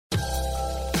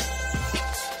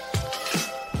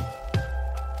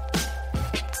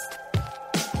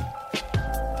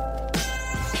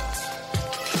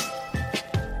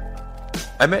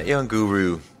I met Young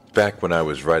Guru back when I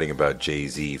was writing about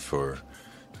Jay-Z for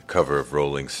the cover of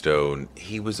Rolling Stone.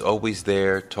 He was always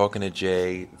there talking to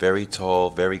Jay, very tall,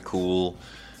 very cool,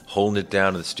 holding it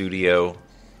down in the studio.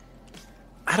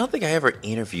 I don't think I ever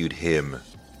interviewed him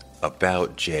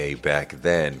about Jay back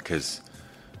then, because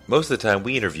most of the time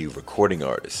we interview recording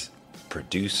artists,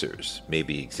 producers,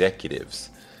 maybe executives.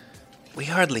 We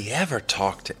hardly ever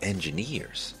talk to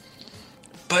engineers.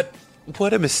 But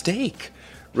what a mistake!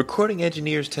 Recording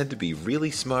engineers tend to be really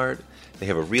smart. They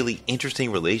have a really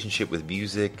interesting relationship with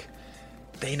music.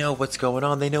 They know what's going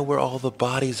on. They know where all the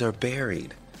bodies are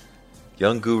buried.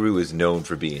 Young Guru is known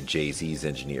for being Jay-Z's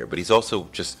engineer, but he's also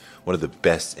just one of the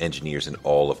best engineers in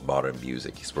all of modern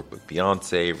music. He's worked with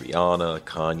Beyonce, Rihanna,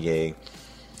 Kanye.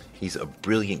 He's a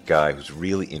brilliant guy who's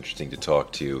really interesting to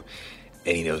talk to,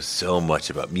 and he knows so much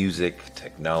about music,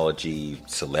 technology,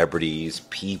 celebrities,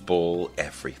 people,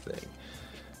 everything.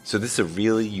 So this is a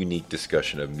really unique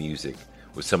discussion of music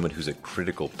with someone who's a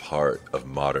critical part of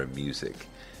modern music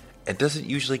and doesn't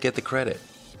usually get the credit.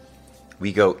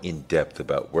 We go in depth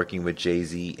about working with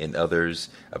Jay-Z and others,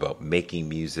 about making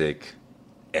music,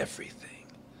 everything.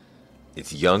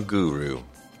 It's Young Guru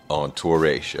on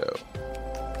Touré Show.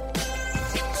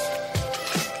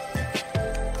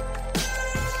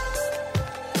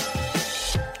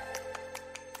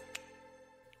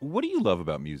 What do you love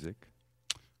about music?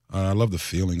 I love the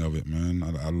feeling of it, man.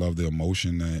 I love the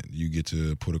emotion that you get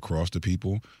to put across to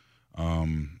people.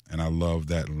 And I love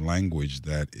that language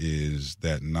that is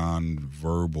that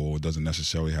non-verbal. It doesn't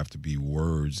necessarily have to be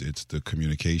words. It's the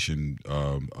communication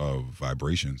of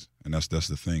vibrations. And that's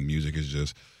the thing. Music is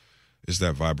just, it's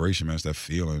that vibration, man. It's that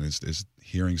feeling. It's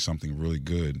hearing something really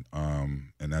good.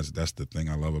 And that's the thing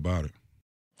I love about it.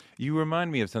 You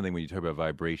remind me of something when you talk about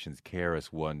vibrations.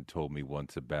 KRS-One told me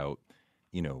once about,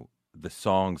 the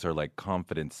songs are like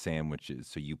confidence sandwiches.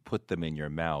 So you put them in your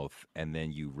mouth and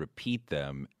then you repeat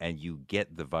them and you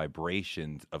get the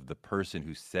vibrations of the person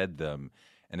who said them.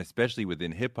 And especially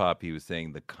within hip hop, he was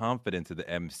saying the confidence of the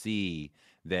MC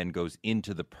then goes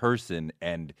into the person,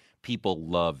 and people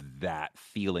love that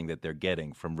feeling that they're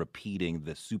getting from repeating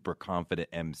the super confident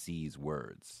MC's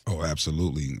words. Oh,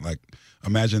 absolutely. Like,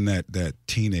 imagine that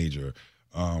teenager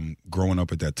growing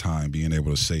up at that time, being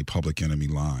able to say Public Enemy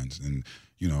lines. And,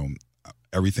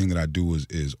 everything that I do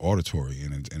is auditory,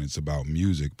 and it's about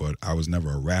music, but I was never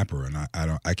a rapper, and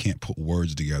I can't put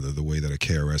words together the way that a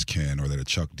KRS can, or that a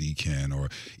Chuck D can, or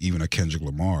even a Kendrick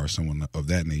Lamar, someone of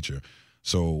that nature.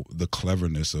 So the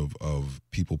cleverness of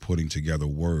people putting together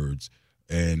words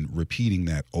and repeating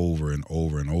that over and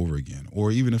over and over again,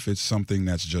 or even if it's something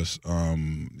that's just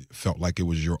felt like it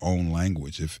was your own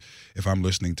language. If I'm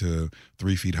listening to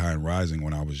 3 Feet High and Rising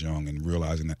when I was young and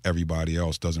realizing that everybody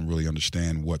else doesn't really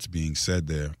understand what's being said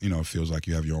there, it feels like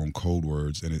you have your own code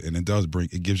words, and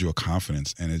it gives you a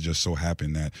confidence. And it just so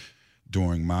happened that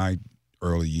during my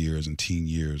early years and teen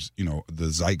years,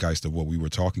 the zeitgeist of what we were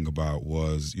talking about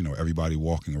was, everybody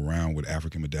walking around with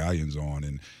African medallions on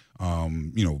and,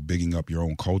 bigging up your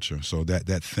own culture. So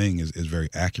that thing is very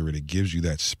accurate. It gives you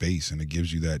that space, and it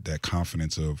gives you that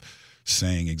confidence of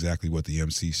saying exactly what the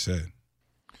MC said.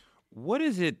 What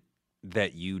is it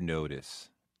that you notice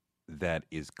that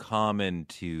is common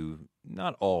to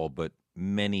not all, but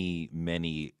many,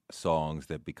 many songs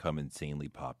that become insanely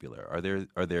popular?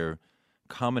 Are there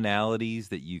commonalities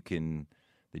that you can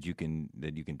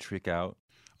trick out?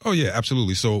 Oh yeah,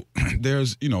 absolutely. So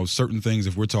there's, certain things,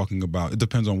 if we're talking about, it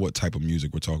depends on what type of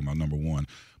music we're talking about, number one.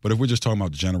 But if we're just talking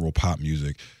about general pop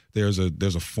music, there's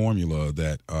a formula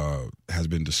that has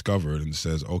been discovered and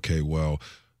says, okay, well,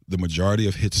 the majority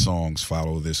of hit songs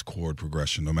follow this chord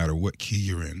progression, no matter what key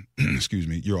you're in. Excuse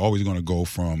me. You're always going to go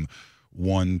from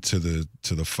 1 to the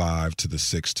 5 to the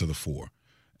 6 to the 4.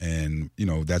 And,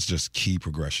 that's just key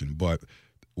progression. But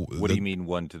what do you mean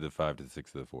 1 to the 5 to the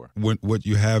 6 to the 4? What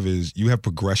you have is you have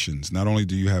progressions. Not only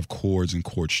do you have chords and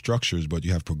chord structures, but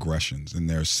you have progressions. And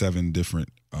there are 7 different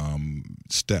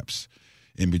steps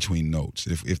in between notes.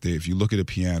 If you look at a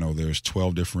piano, there's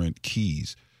 12 different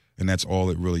keys. And that's all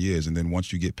it really is. And then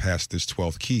once you get past this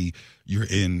 12th key, you're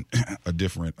in a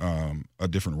different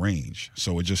range.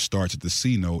 So it just starts at the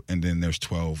C note, and then there's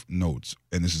 12 notes.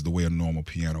 And this is the way a normal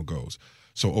piano goes.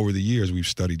 So over the years, we've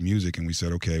studied music, and we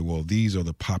said, okay, well, these are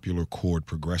the popular chord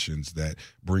progressions that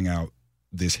bring out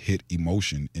this hit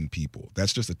emotion in people.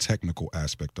 That's just a technical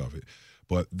aspect of it.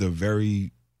 But the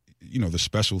very, the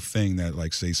special thing that,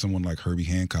 like, say, someone like Herbie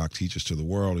Hancock teaches to the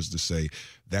world is to say,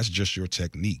 that's just your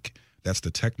technique. That's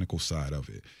the technical side of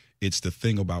it. It's the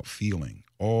thing about feeling.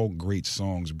 All great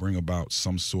songs bring about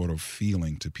some sort of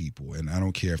feeling to people. And I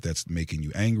don't care if that's making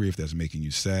you angry, if that's making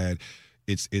you sad.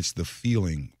 it's the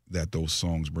feeling that those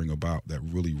songs bring about that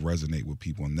really resonate with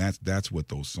people, and that's what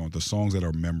the songs that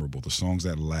are memorable, the songs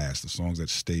that last, the songs that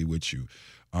stay with you,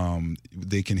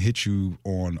 they can hit you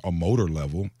on a motor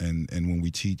level, and when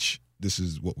we teach, this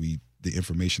is the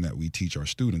information that we teach our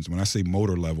students. When I say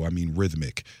motor level, I mean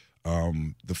rhythmic.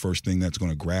 The first thing that's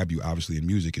going to grab you, obviously, in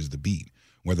music is the beat.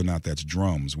 Whether or not that's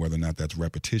drums, whether or not that's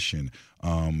repetition,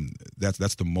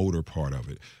 that's the motor part of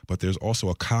it. But there's also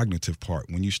a cognitive part.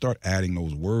 When you start adding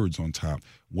those words on top,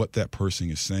 what that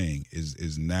person is saying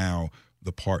is now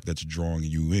the part that's drawing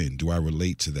you in. Do I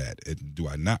relate to that? Do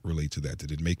I not relate to that?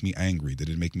 Did it make me angry? Did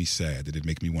it make me sad? Did it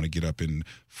make me want to get up and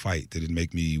fight? Did it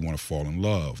make me want to fall in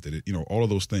love? Did it, all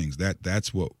of those things.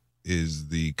 That's what is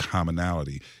the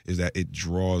commonality, is that it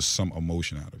draws some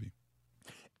emotion out of you.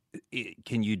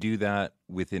 Can you do that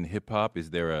within hip hop?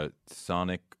 Is there a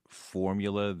sonic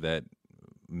formula that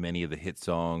many of the hit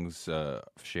songs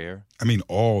share? I mean,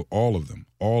 all of them,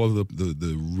 all of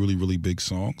the really, really big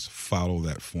songs follow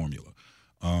that formula.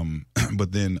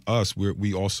 But then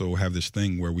we also have this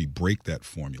thing where we break that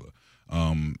formula.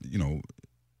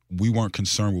 We weren't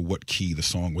concerned with what key the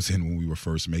song was in when we were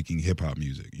first making hip-hop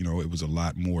music. It was a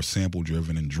lot more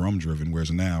sample-driven and drum-driven, whereas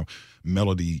now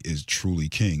melody is truly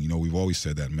king. We've always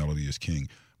said that melody is king,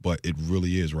 but it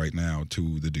really is right now,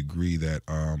 to the degree that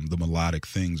the melodic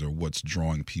things are what's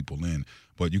drawing people in.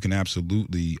 But you can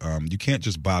absolutely, you can't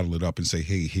just bottle it up and say,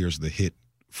 hey, here's the hit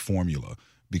formula,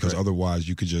 because otherwise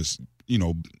you could just,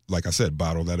 like I said,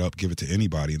 bottle that up, give it to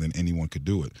anybody, and then anyone could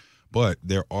do it. But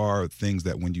there are things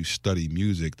that when you study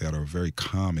music that are very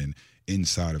common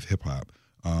inside of hip hop.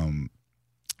 And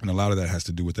a lot of that has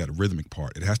to do with that rhythmic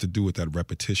part. It has to do with that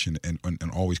repetition and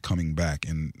always coming back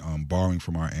and borrowing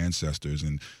from our ancestors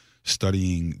and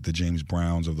studying the James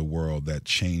Browns of the world that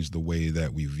changed the way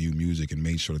that we view music and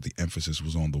made sure that the emphasis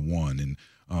was on the one.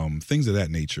 And things of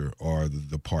that nature are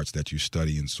the parts that you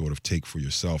study and sort of take for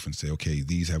yourself and say, okay,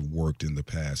 these have worked in the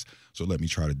past, so let me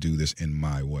try to do this in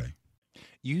my way.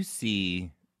 You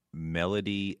see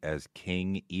melody as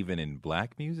king even in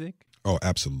black music? Oh,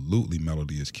 absolutely,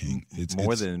 melody is king. It's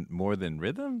more than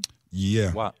rhythm?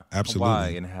 Yeah, why? Absolutely. Why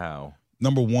and how?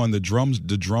 Number one, the drums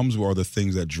are the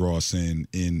things that draw us in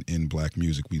black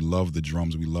music. We love the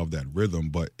drums, we love that rhythm,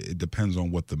 but it depends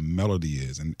on what the melody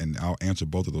is. And I'll answer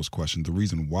both of those questions. The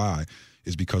reason why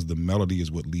is because the melody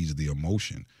is what leads the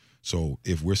emotion. So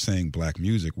if we're saying black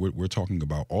music, we're talking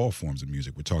about all forms of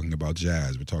music. We're talking about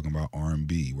jazz. We're talking about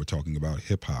R&B. We're talking about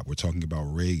hip hop. We're talking about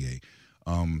reggae.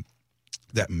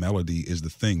 That melody is the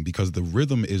thing, because the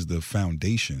rhythm is the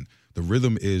foundation. The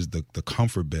rhythm is the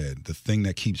comfort bed, the thing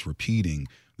that keeps repeating,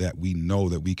 that we know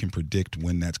that we can predict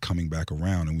when that's coming back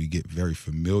around, and we get very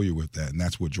familiar with that, and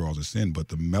that's what draws us in. But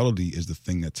the melody is the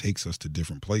thing that takes us to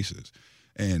different places,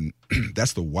 and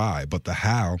that's the why. But the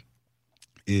how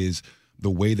is the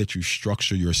way that you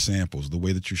structure your samples, the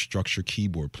way that you structure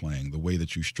keyboard playing, the way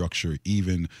that you structure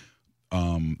even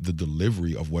the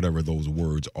delivery of whatever those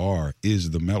words are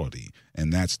is the melody.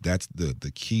 And that's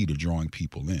the key to drawing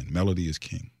people in. Melody is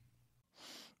king.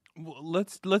 Well,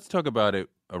 let's talk about it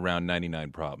around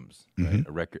 99 Problems, right?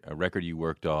 Mm-hmm. A record you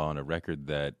worked on, a record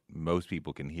that most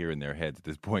people can hear in their heads at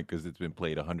this point because it's been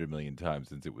played 100 million times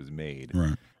since it was made.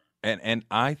 Right. And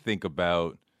I think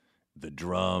about the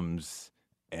drums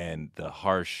and the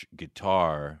harsh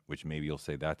guitar, which maybe you'll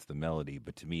say that's the melody,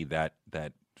 but to me that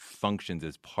functions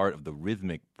as part of the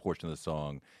rhythmic portion of the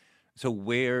song. So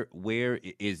where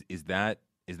is that?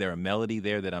 Is there a melody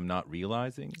there that I'm not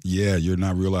realizing? Yeah, you're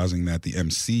not realizing that the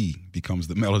MC becomes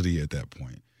the melody at that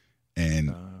point.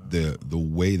 And the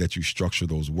way that you structure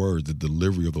those words, the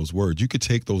delivery of those words, you could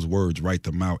take those words, write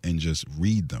them out, and just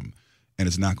read them, and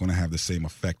it's not going to have the same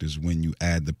effect as when you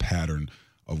add the pattern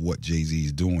of what Jay-Z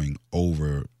is doing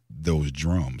over those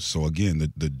drums. So again,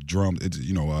 the drum, it's,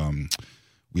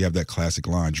 we have that classic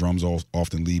line, drums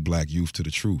often lead black youth to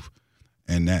the truth.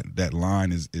 And that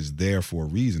line is there for a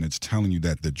reason. It's telling you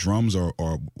that the drums are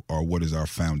what is our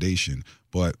foundation.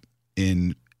 But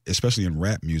especially in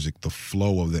rap music, the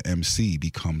flow of the MC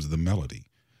becomes the melody.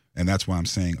 And that's why I'm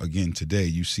saying, again, today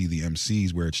you see the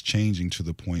MCs where it's changing to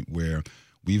the point where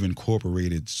we've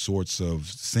incorporated sorts of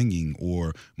singing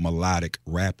or melodic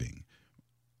rapping.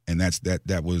 And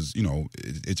that was,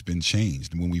 it's been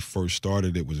changed. When we first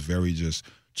started, it was very just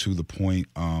to the point,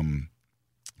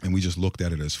 and we just looked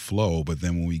at it as flow. But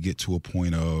then when we get to a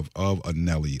point of a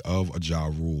Nelly, of a Ja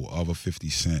Rule, of a 50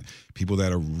 Cent, people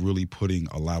that are really putting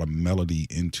a lot of melody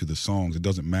into the songs, it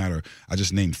doesn't matter. I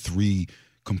just named 3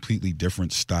 completely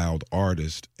different styled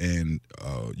artists, and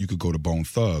you could go to Bone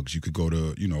Thugs, you could go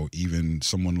to even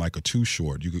someone like a Too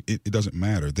Short. It doesn't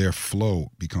matter. Their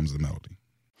flow becomes the melody.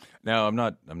 Now, I'm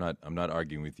not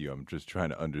arguing with you. I'm just trying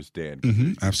to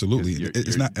understand. Absolutely. 'Cause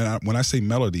It's not. And when I say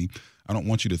melody, I don't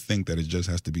want you to think that it just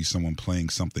has to be someone playing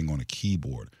something on a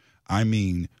keyboard. I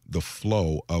mean the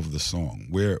flow of the song.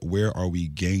 Where are we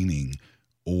gaining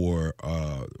or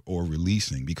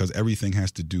releasing? Because everything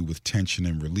has to do with tension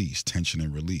and release. Tension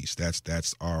and release.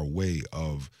 That's our way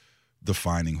of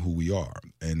defining who we are,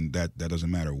 and that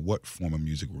doesn't matter what form of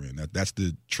music we're in. That's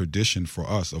the tradition for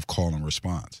us of call and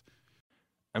response.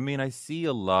 I mean, I see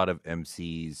a lot of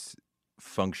MCs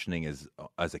functioning as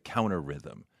a counter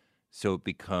rhythm, so it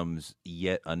becomes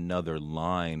yet another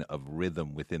line of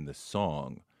rhythm within the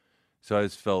song. So I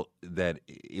just felt that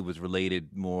it was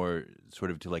related more sort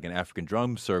of to like an African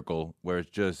drum circle, where it's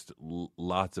just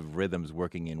lots of rhythms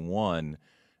working in one,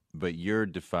 but you're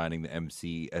defining the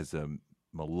MC as a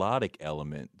melodic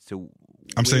element. So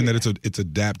I'm saying that it's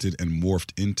adapted and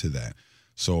morphed into that.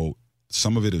 So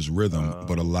some of it is rhythm,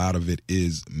 but a lot of it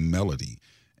is melody.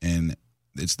 And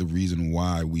it's the reason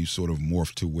why we've sort of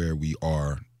morphed to where we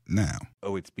are now.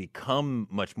 Oh, it's become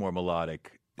much more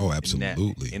melodic. Oh,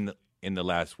 absolutely. In the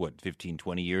last, 15,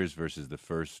 20 years versus the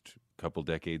first couple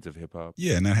decades of hip hop?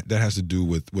 Yeah, and that has to do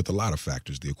with a lot of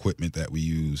factors. The equipment that we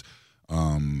use,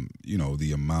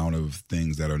 the amount of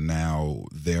things that are now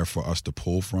there for us to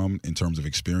pull from in terms of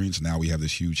experience. Now we have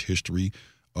this huge history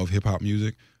of hip hop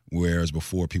music, whereas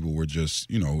before people were just,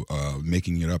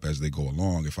 making it up as they go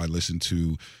along. If I listen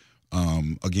to,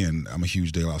 again, I'm a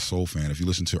huge De La Soul fan. If you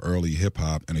listen to early hip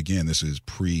hop, and again, this is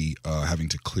pre having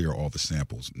to clear all the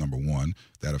samples, number one,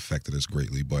 that affected us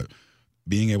greatly. But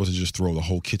being able to just throw the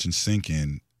whole kitchen sink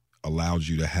in allowed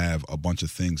you to have a bunch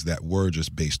of things that were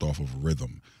just based off of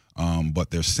rhythm.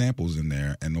 But there's samples in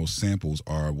there, and those samples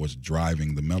are what's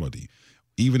driving the melody.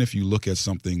 Even if you look at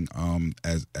something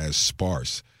as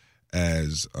sparse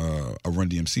as a Run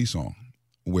DMC song,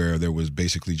 where there was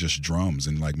basically just drums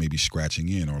and like maybe scratching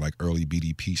in, or like early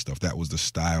BDP stuff. That was the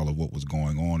style of what was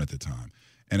going on at the time.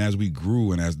 And as we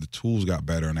grew and as the tools got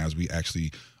better and as we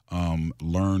actually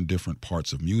learned different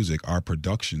parts of music, our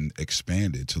production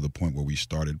expanded to the point where we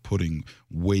started putting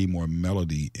way more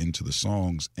melody into the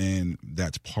songs. And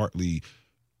that's partly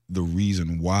the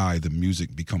reason why the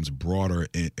music becomes broader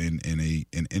in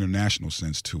an international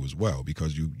sense too as well,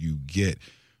 because you get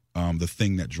the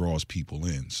thing that draws people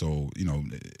in. So,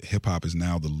 hip hop is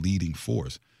now the leading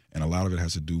force, and a lot of it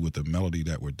has to do with the melody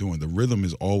that we're doing. The rhythm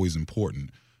is always important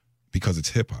because it's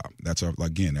hip hop. That's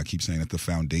again, I keep saying that's the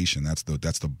foundation. That's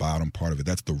the bottom part of it.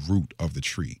 That's the root of the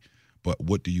tree. But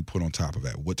what do you put on top of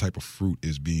that? What type of fruit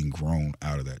is being grown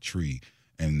out of that tree?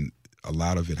 And a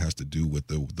lot of it has to do with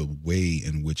the way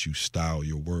in which you style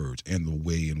your words and the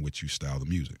way in which you style the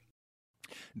music.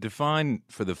 Define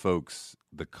for the folks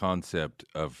the concept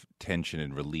of tension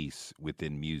and release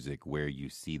within music, where you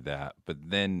see that, but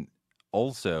then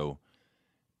also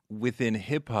within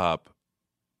hip hop,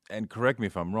 and correct me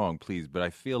if I'm wrong, please, but I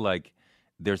feel like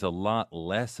there's a lot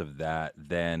less of that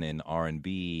than in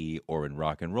R&B or in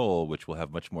rock and roll, which will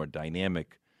have much more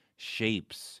dynamic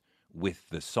shapes with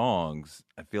the songs.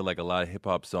 I feel like a lot of hip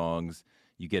hop songs,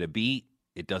 you get a beat,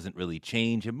 it doesn't really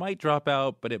change. It might drop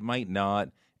out, but it might not.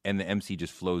 And the MC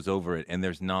just flows over it, and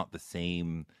there's not the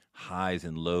same highs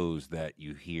and lows that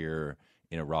you hear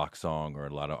in a rock song or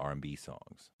a lot of R&B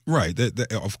songs. Right.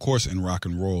 Of course, in rock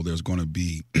and roll, there's going to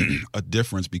be a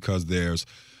difference because there's,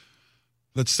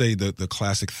 let's say the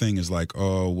classic thing is like,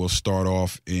 oh, we'll start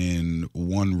off in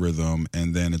one rhythm,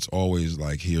 and then it's always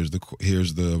like, here's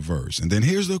the verse, and then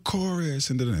here's the chorus,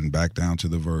 and then back down to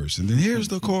the verse, and then here's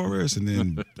the chorus, and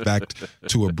then back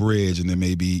to a bridge, and then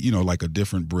maybe, like a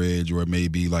different bridge, or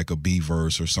maybe like a B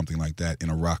verse or something like that in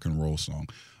a rock and roll song.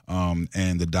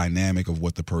 And the dynamic of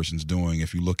what the person's doing,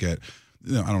 if you look at,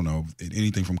 I don't know,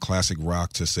 anything from classic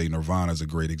rock to, say, Nirvana is a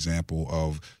great example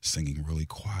of singing really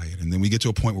quiet. And then we get to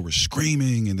a point where we're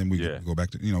screaming, and then we go back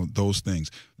to, those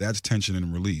things. That's tension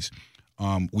and release.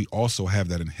 We also have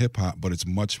that in hip hop, but it's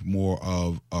much more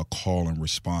of a call and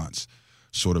response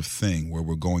sort of thing where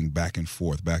we're going back and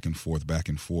forth, back and forth, back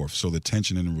and forth. So the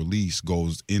tension and release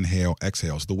goes inhale,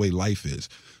 exhale. It's the way life is.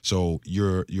 So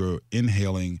you're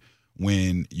inhaling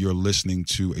when you're listening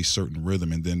to a certain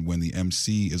rhythm, and then when the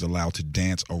MC is allowed to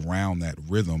dance around that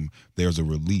rhythm, there's a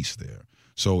release there.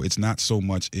 So it's not so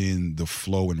much in the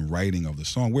flow and writing of the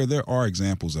song, where there are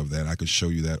examples of that. I could show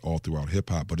you that all throughout hip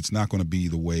hop, but it's not going to be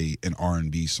the way an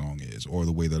R&B song is or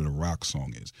the way that a rock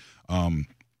song is.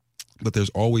 But there's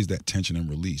always that tension and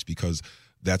release because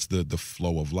that's the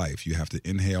flow of life. You have to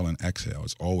inhale and exhale.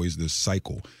 It's always this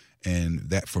cycle. And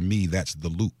that, for me, that's the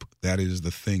loop. That is the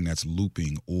thing that's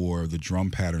looping, or the drum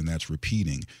pattern that's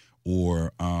repeating,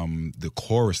 or the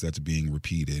chorus that's being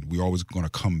repeated. We're always going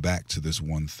to come back to this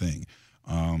one thing.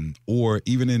 Or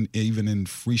even in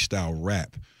freestyle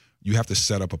rap, you have to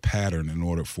set up a pattern in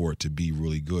order for it to be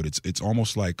really good. It's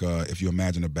almost like if you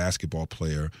imagine a basketball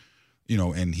player,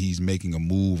 and he's making a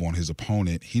move on his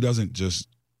opponent. He doesn't just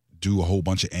do a whole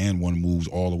bunch of and one moves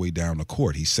all the way down the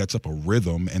court. He sets up a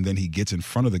rhythm, and then he gets in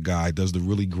front of the guy, does the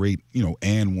really great,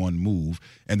 and one move,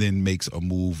 and then makes a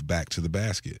move back to the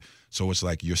basket. So it's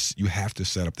like you have to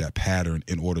set up that pattern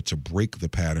in order to break the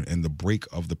pattern, and the break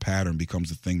of the pattern becomes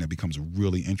the thing that becomes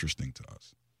really interesting to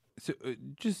us. So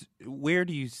just where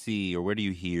do you see or where do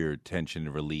you hear tension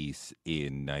and release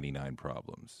in 99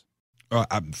 Problems?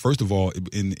 First of all,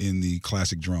 in the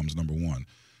classic drums, number one.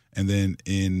 And then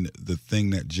in the thing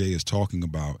that Jay is talking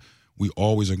about, we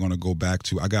always are going to go back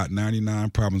to, I got 99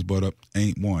 problems, but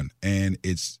ain't one. And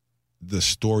it's the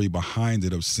story behind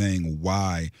it of saying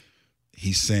why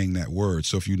he's saying that word.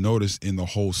 So if you notice in the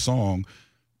whole song,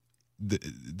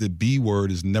 the B word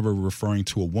is never referring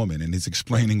to a woman, and it's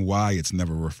explaining why it's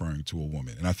never referring to a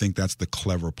woman. And I think that's the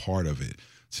clever part of it,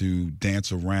 to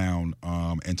dance around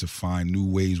and to find new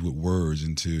ways with words,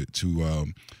 and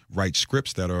to write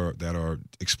scripts that are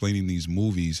explaining these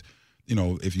movies.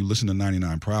 If you listen to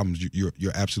 99 Problems,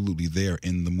 you're absolutely there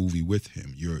in the movie with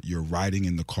him. You're riding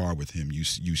in the car with him. You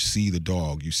see the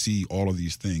dog. You see all of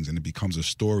these things, and it becomes a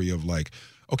story of like,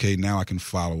 okay, now I can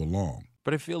follow along.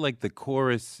 But I feel like the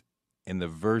chorus and the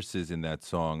verses in that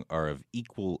song are of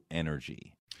equal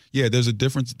energy. Yeah, there's a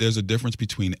difference. There's a difference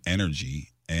between energy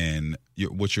and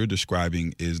what you're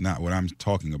describing is not what I'm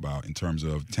talking about in terms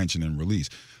of tension and release.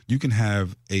 You can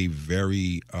have a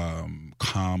very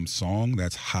calm song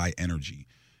that's high energy,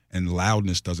 and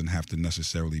loudness doesn't have to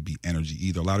necessarily be energy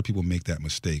either. A lot of people make that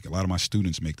mistake. A lot of my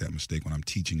students make that mistake when I'm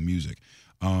teaching music.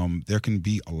 There can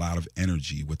be a lot of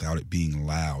energy without it being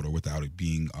loud, or without it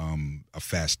being a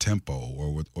fast tempo,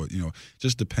 or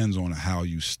just depends on how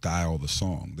you style the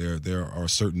song. There are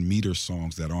certain meter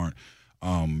songs that aren't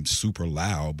super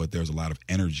loud, but there's a lot of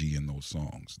energy in those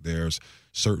songs. There's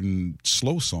certain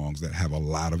slow songs that have a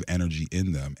lot of energy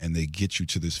in them, and they get you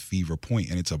to this fever point,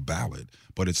 and it's a ballad,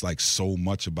 but it's like so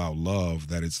much about love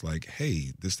that it's like,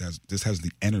 hey, this has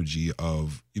the energy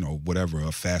of whatever,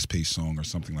 a fast-paced song or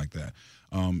something like that.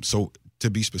 So to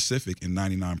be specific, in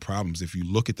 99 Problems, if you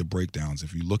look at the breakdowns,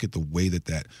 if you look at the way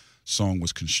that song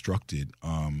was constructed,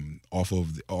 off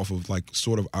of like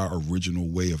sort of our original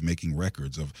way of making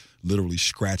records, of literally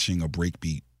scratching a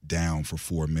breakbeat down for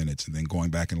 4 minutes and then going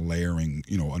back and layering,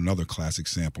 another classic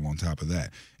sample on top of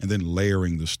that, and then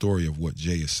layering the story of what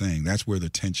Jay is saying. That's where the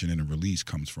tension and the release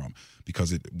comes from,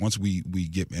 because once we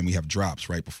get, and we have drops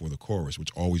right before the chorus,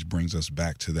 which always brings us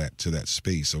back to that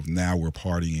space of now we're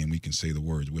partying and we can say the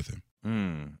words with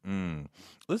him.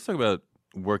 Let's talk about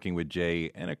working with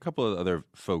Jay and a couple of other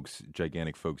folks,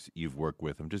 gigantic folks you've worked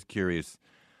with. I'm just curious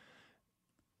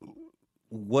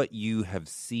what you have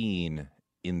seen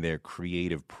in their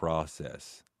creative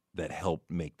process that helped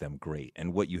make them great,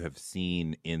 and what you have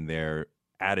seen in their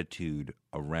attitude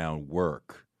around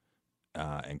work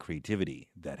and creativity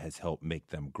that has helped make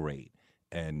them great.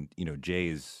 And, Jay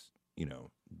is,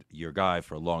 your guy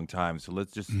for a long time. So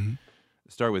let's just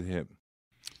start with him.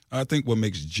 I think what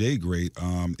makes Jay great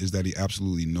is that he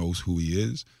absolutely knows who he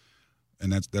is.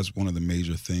 And that's one of the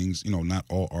major things. Not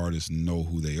all artists know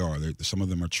who they are. Some of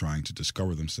them are trying to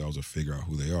discover themselves or figure out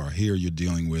who they are. Here you're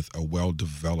dealing with a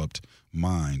well-developed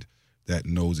mind that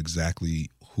knows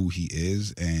exactly who he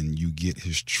is, and you get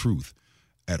his truth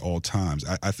at all times.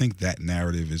 I think that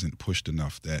narrative isn't pushed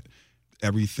enough, that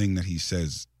everything that he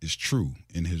says is true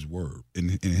in his word,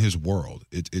 in his world.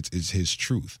 It's his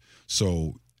truth.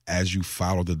 So as you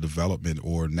follow the development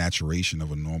or maturation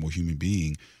of a normal human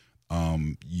being,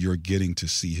 you're getting to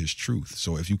see his truth.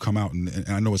 So if you come out, and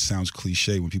I know it sounds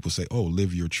cliche when people say, oh,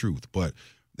 live your truth, but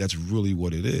that's really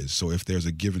what it is. So if there's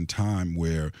a given time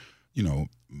where,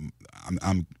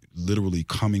 I'm literally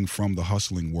coming from the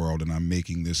hustling world and I'm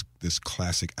making this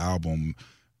classic album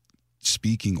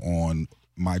speaking on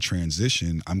my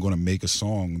transition, I'm going to make a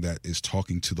song that is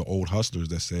talking to the old hustlers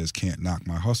that says, can't knock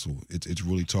my hustle. It's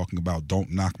really talking about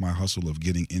don't knock my hustle of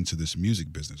getting into this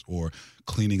music business, or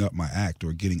cleaning up my act,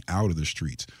 or getting out of the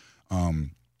streets.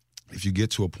 If you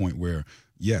get to a point where,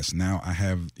 yes, now I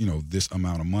have, this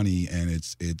amount of money and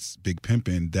it's big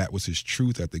pimping, that was his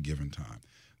truth at the given time.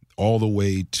 All the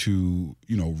way to,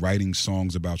 writing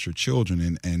songs about your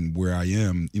children and where I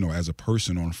am, as a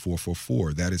person on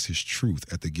 444, that is his truth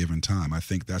at the given time. I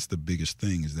think that's the biggest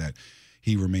thing, is that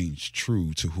he remains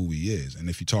true to who he is. And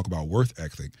if you talk about work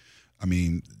ethic, I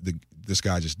mean, this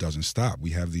guy just doesn't stop.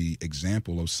 We have the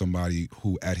example of somebody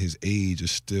who at his age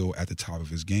is still at the top of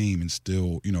his game and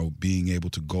still, being able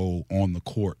to go on the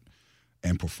court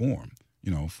and perform,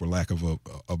 for lack of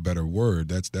a better word.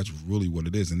 That's really what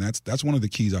it is. And that's one of the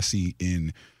keys I see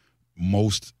in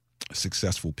most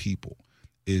successful people,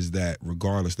 is that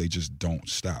regardless, they just don't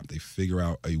stop. They figure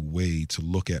out a way to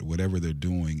look at whatever they're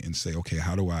doing and say, okay,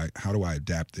 how do I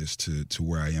adapt this to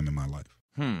where I am in my life?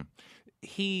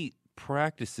 He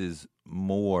practices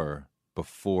more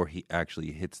before he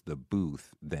actually hits the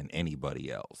booth than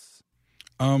anybody else.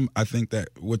 I think that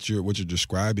what you're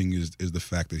describing is the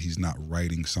fact that he's not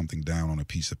writing something down on a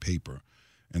piece of paper.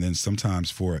 And then sometimes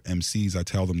for MCs, I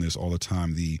tell them this all the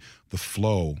time, the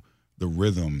flow, the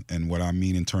rhythm, and what I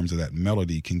mean in terms of that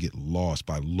melody can get lost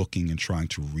by looking and trying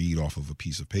to read off of a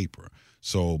piece of paper.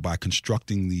 So by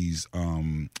constructing these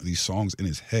songs in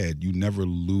his head, you never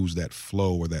lose that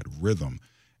flow or that rhythm.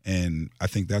 And I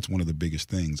think that's one of the biggest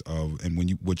things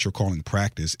what you're calling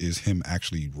practice is him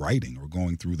actually writing or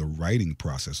going through the writing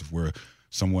process of where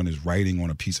someone is writing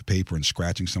on a piece of paper and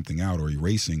scratching something out or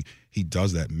erasing. He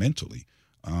does that mentally.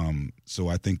 So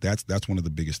I think that's one of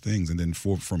the biggest things. And then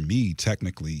for me,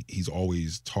 technically, he's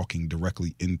always talking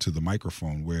directly into the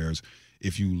microphone. Whereas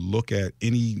if you look at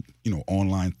any,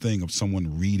 online thing of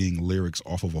someone reading lyrics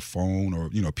off of a phone or,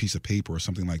 a piece of paper or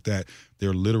something like that,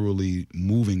 they're literally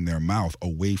moving their mouth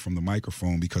away from the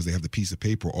microphone because they have the piece of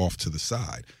paper off to the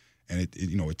side. And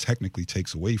it technically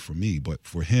takes away from me. But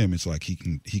for him, it's like he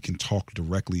can talk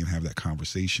directly and have that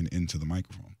conversation into the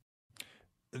microphone.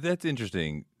 That's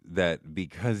interesting that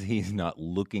because he's not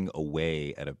looking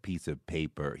away at a piece of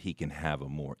paper, he can have a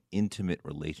more intimate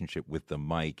relationship with the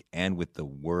mic and with the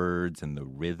words and the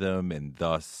rhythm, and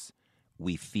thus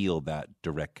we feel that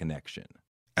direct connection.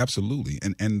 Absolutely.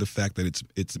 And the fact that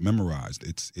it's memorized,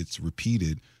 it's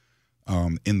repeated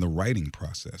in the writing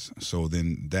process. So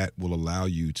then that will allow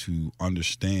you to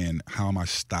understand, how am I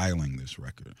styling this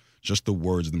record? Just the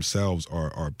words themselves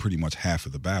are pretty much half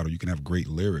of the battle. You can have great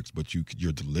lyrics, but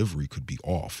your delivery could be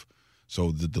off.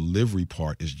 So the delivery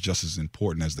part is just as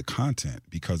important as the content,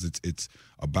 because it's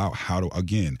about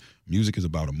music is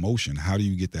about emotion. How do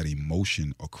you get that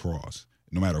emotion across?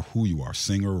 No matter who you are,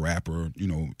 singer, rapper,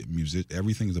 music,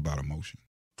 everything is about emotion.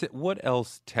 What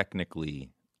else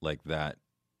technically, like that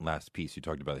last piece you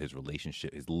talked about, his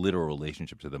literal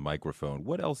relationship to the microphone,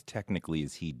 what else technically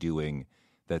is he doing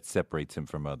that separates him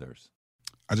from others?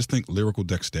 I just think lyrical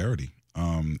dexterity,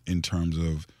 in terms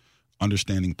of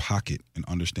understanding pocket and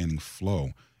understanding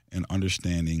flow and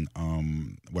understanding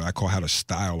what I call how to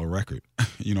style a record.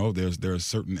 There are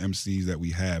certain MCs that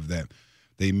we have that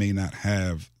they may not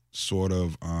have sort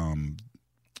of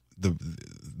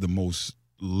the most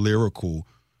lyrical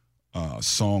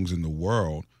songs in the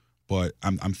world. But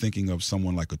I'm thinking of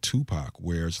someone like a Tupac,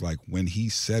 where it's like when he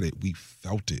said it, we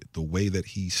felt it. The way that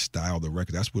he styled the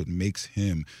record, that's what makes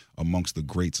him amongst the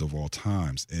greats of all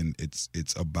times. And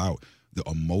it's about the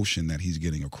emotion that he's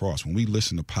getting across. When we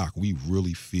listen to Pac, we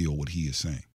really feel what he is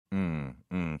saying.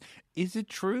 Is it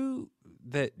true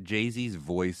that Jay-Z's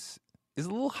voice is a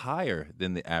little higher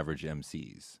than the average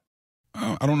MC's?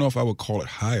 I don't know if I would call it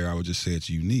higher. I would just say it's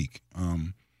unique.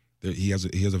 He has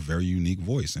a very unique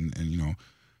voice, and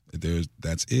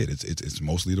that's it. It's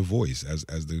mostly the voice,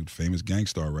 as the famous Gang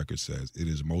Starr record says. It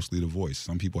is mostly the voice.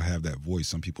 Some people have that voice,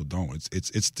 some people don't.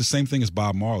 It's the same thing as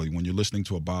Bob Marley. When you're listening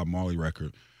to a Bob Marley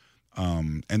record,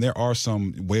 and there are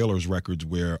some Wailers records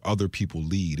where other people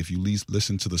lead. If you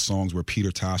listen to the songs where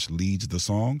Peter Tosh leads the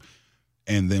song,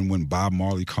 and then when Bob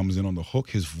Marley comes in on the hook,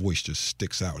 his voice just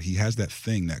sticks out. He has that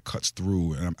thing that cuts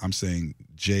through, and I'm saying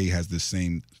Jay has this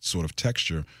same sort of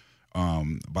texture.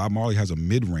 Bob Marley has a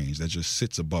mid-range that just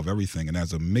sits above everything, and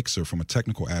as a mixer, from a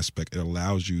technical aspect, it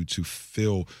allows you to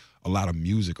fill a lot of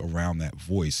music around that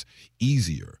voice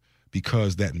easier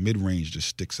because that mid-range just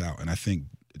sticks out. And I think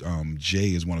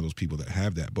Jay is one of those people that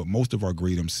have that. But most of our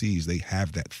great MCs, they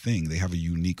have that thing. They have a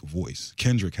unique voice.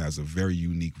 Kendrick has a very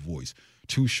unique voice.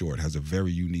 Too Short has a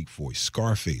very unique voice.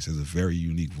 Scarface has a very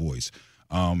unique voice.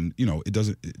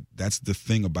 That's the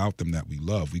thing about them that we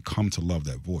love. We come to love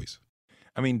that voice.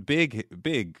 I mean, big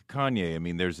Kanye. I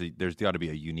mean, there's got to be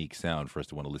a unique sound for us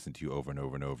to want to listen to you over and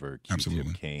over and over.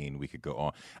 Absolutely. Kane. We could go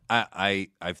on. I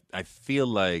feel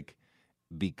like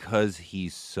because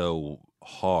he's so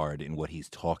hard in what he's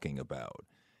talking about,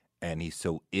 and he's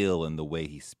so ill in the way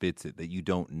he spits it, that you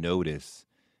don't notice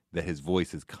that his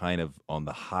voice is kind of on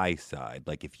the high side.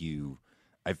 Like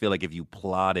I feel like if you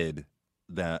plotted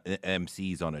the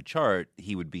MCs on a chart,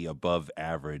 he would be above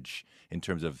average in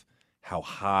terms of how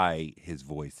high his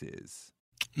voice is.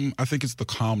 I think it's the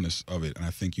calmness of it, and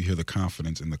I think you hear the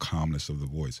confidence in the calmness of the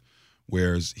voice.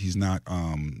 whereas he's not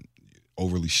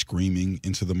overly screaming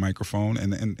into the microphone,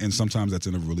 and sometimes that's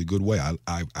in a really good way.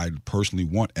 I personally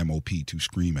want MOP to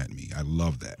scream at me. I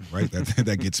love that, right?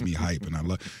 That gets me hype, and I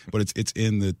love. But it's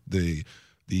in the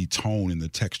tone and the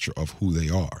texture of who they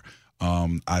are.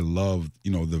 I love,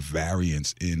 the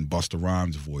variance in Busta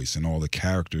Rhymes' voice and all the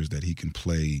characters that he can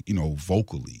play,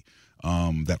 vocally.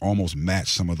 That almost match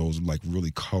some of those like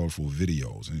really colorful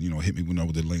videos, and hit me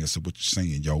with the link. I said, "What you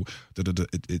saying, yo?"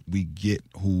 We get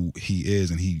who he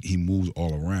is, and he moves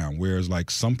all around. Whereas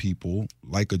like some people,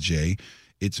 like a Jay,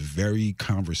 it's very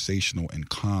conversational and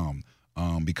calm,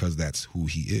 because that's who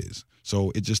he is.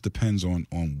 So it just depends on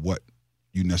what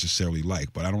you necessarily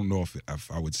like. But I don't know if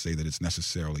I would say that it's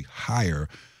necessarily higher.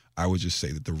 I would just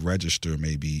say that the register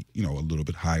may be, a little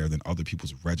bit higher than other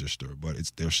people's register, but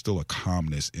there's still a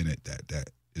calmness in it that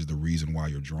is the reason why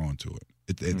you're drawn to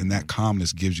it. And that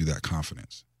calmness gives you that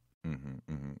confidence.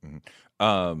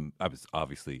 I was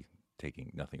obviously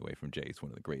taking nothing away from Jay. He's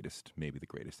one of the greatest, maybe the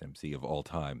greatest MC of all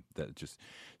time. That just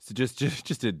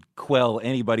to quell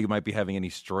anybody who might be having any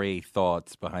stray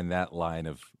thoughts behind that line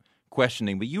of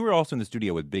questioning. But you were also in the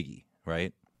studio with Biggie,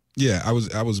 right? Yeah, I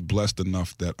was blessed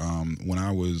enough that when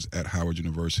I was at Howard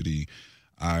University,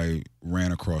 I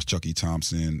ran across Chucky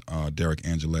Thompson, Derek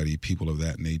Angeletti, people of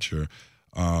that nature.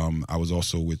 I was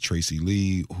also with Tracy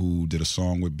Lee, who did a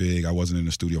song with Big. I wasn't in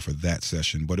the studio for that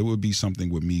session, but it would be something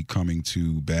with me coming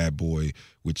to Bad Boy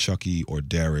with Chucky or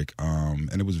Derek,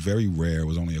 and it was very rare. It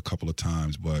was only a couple of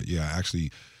times, but yeah, actually,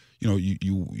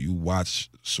 you watch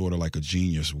sort of like a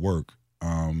genius work.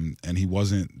 And he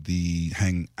wasn't the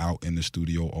hang out in the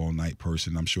studio all night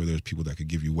person. I'm sure there's people that could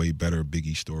give you way better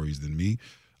Biggie stories than me.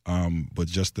 But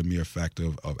just the mere fact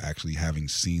of actually having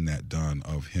seen that done,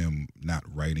 of him not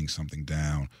writing something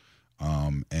down,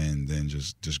 and then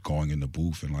just going in the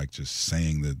booth and like just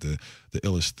saying the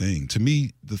illest thing. To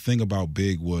me, the thing about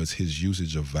Big was his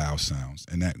usage of vowel sounds,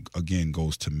 and that again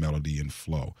goes to melody and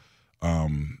flow.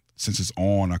 Since it's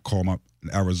on, I call my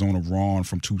Arizona Ron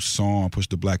from Tucson, push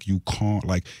the black you can't.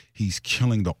 Like, he's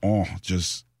killing the on,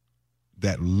 just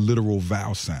that literal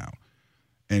vowel sound.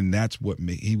 And that's what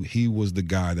made, he was the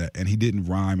guy that, and he didn't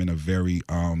rhyme in a very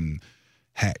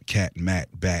hat, cat, mat,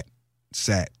 bat,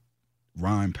 sat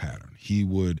rhyme pattern. He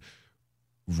would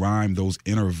rhyme those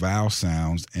inner vowel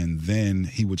sounds, and then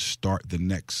he would start the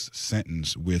next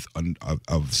sentence with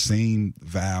a same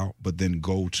vowel, but then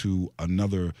go to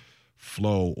another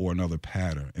flow or another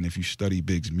pattern. And if you study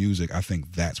Big's music, I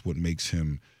think that's what makes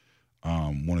him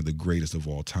one of the greatest of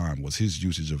all time, was his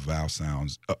usage of vowel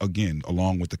sounds, again,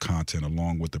 along with the content,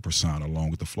 along with the persona, along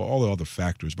with the flow, all the other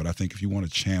factors. But I think if you want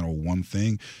to channel one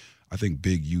thing, I think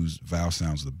Big used vowel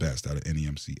sounds the best out of any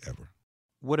MC ever.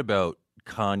 What about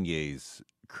Kanye's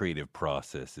creative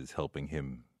process is helping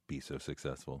him be so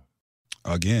successful?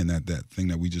 Again, that thing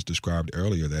that we just described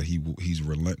earlier, that he's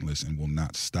relentless and will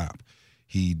not stop.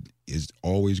 He is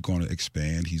always going to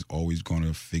expand. He's always going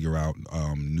to figure out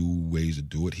new ways to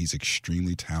do it. He's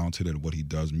extremely talented at what he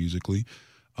does musically,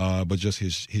 but just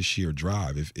his sheer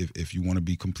drive. If you want to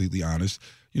be completely honest,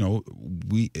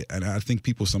 and I think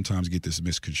people sometimes get this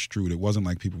misconstrued. It wasn't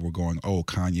like people were going, "Oh,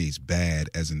 Kanye's bad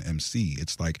as an MC."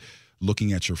 It's like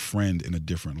looking at your friend in a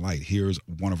different light. Here's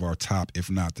one of our top, if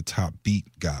not the top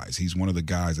beat guys. He's one of the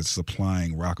guys that's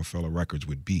supplying Rockefeller Records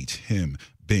with beats. Him,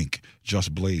 Bink,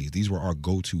 Just Blaze. These were our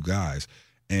go-to guys.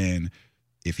 And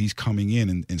if he's coming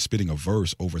in and spitting a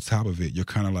verse over top of it, you're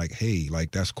kind of like, hey,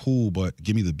 like, that's cool, but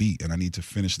give me the beat, and I need to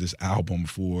finish this album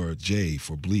for Jay,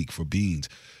 for Bleak, for Beans.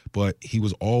 But he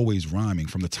was always rhyming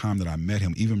from the time that I met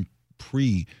him, even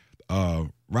pre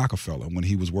Rockefeller, when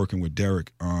he was working with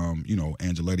Derek,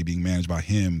 Angeletti, being managed by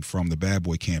him from the Bad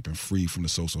Boy camp and Free from the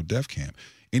So So Def camp.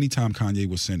 Anytime Kanye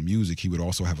would send music, he would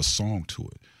also have a song to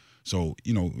it. So,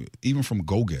 even from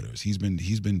Go-Getters, he's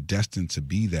been destined to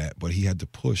be that, but he had to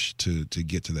push to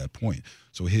get to that point.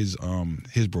 So his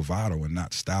bravado and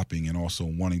not stopping, and also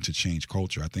wanting to change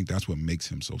culture, I think that's what makes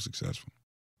him so successful.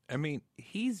 I mean,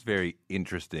 he's very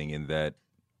interesting in that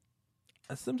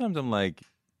sometimes I'm like,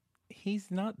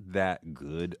 he's not that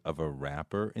good of a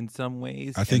rapper in some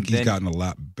ways. I think he's gotten a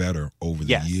lot better over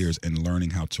the years and learning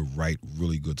how to write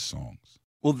really good songs.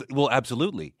 Well,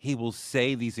 absolutely. He will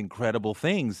say these incredible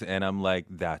things, and I'm like,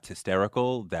 that's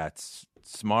hysterical, that's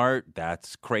smart,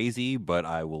 that's crazy, but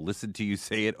I will listen to you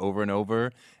say it over and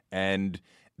over. And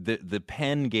the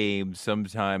pen game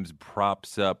sometimes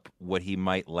props up what he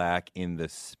might lack in the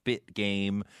spit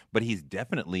game, but he's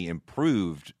definitely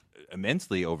improved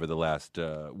immensely over the last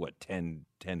 10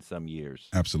 some years.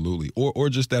 Absolutely. Or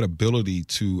just that ability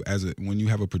to, when you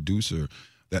have a producer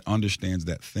that understands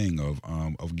that thing of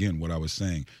again, what I was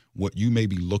saying, what you may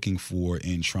be looking for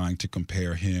in trying to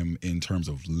compare him in terms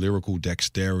of lyrical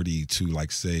dexterity to,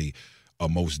 like, say, a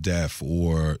Mos Def,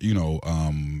 or,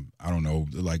 I don't know,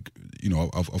 like,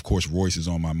 of course, Royce is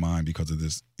on my mind because of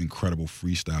this incredible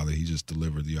freestyle that he just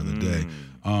delivered the other day.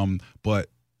 But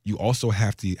you also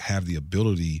have to have the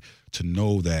ability to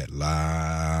know that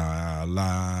la,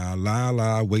 la, la,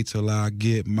 la, wait till I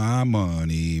get my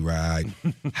money right.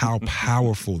 How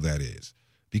powerful that is.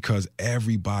 Because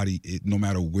everybody, no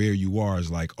matter where you are, is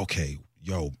like, okay,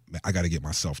 yo, I got to get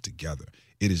myself together.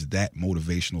 It is that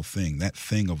motivational thing, that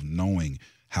thing of knowing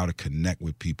how to connect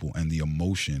with people, and the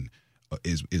emotion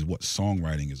is what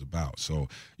songwriting is about. So,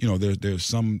 there's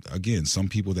some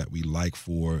people that we like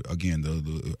for, again,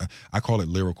 I call it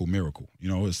lyrical miracle.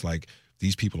 It's like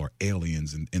these people are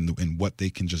aliens in what they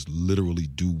can just literally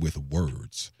do with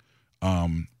words.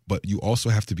 But you also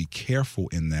have to be careful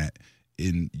in that.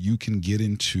 You can get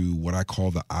into what I call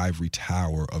the ivory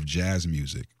tower of jazz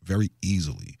music very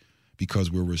easily,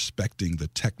 because we're respecting the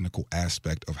technical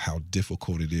aspect of how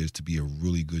difficult it is to be a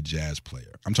really good jazz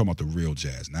player. I'm talking about the real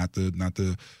jazz, not the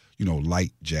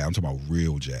light jazz. I'm talking about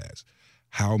real jazz.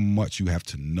 How much you have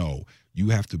to know. You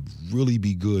have to really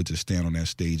be good to stand on that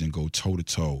stage and go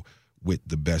toe-to-toe with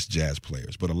the best jazz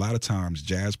players. But a lot of times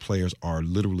jazz players are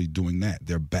literally doing that.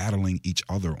 They're battling each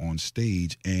other on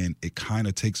stage, and it kind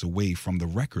of takes away from the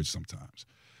record sometimes.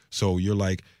 So you're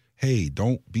like, hey,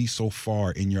 don't be so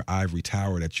far in your ivory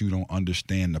tower that you don't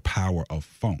understand the power of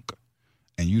funk,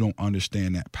 and you don't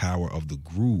understand that power of the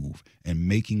groove and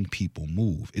making people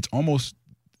move. It's almost,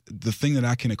 the thing that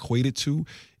I can equate it to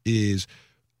is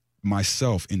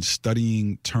myself in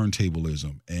studying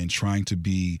turntablism and trying to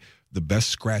be the best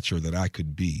scratcher that I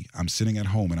could be. I'm sitting at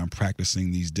home and I'm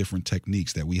practicing these different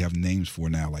techniques that we have names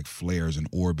for now, like flares and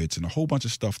orbits and a whole bunch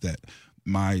of stuff that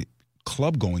my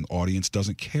club-going audience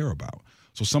doesn't care about.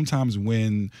 So sometimes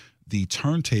when the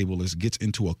turntablist gets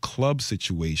into a club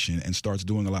situation and starts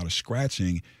doing a lot of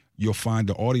scratching, you'll find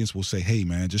the audience will say, hey,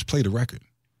 man, just play the record,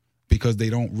 because they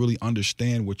don't really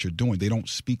understand what you're doing. They don't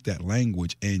speak that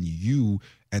language, and you,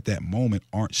 at that moment,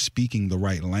 aren't speaking the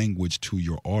right language to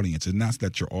your audience. And not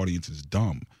that your audience is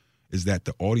dumb, is that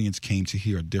the audience came to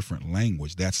hear a different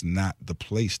language. That's not the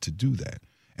place to do that.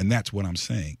 And that's what I'm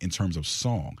saying in terms of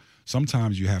song.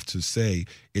 Sometimes you have to say,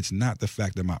 it's not the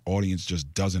fact that my audience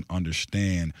just doesn't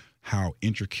understand how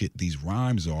intricate these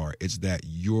rhymes are. It's that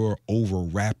you're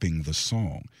over-rapping the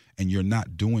song, and you're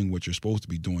not doing what you're supposed to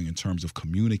be doing in terms of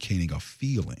communicating a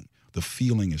feeling. The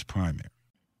feeling is primary.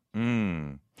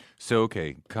 So,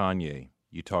 okay, Kanye,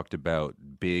 you talked about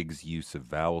Big's use of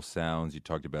vowel sounds. You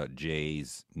talked about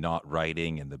Jay's not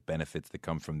writing and the benefits that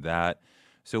come from that.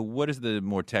 So what is the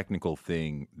more technical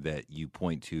thing that you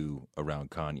point to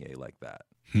around Kanye like that?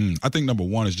 I think number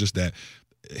one is just that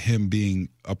him being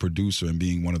a producer and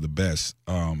being one of the best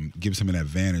gives him an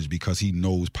advantage, because he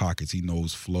knows pockets, he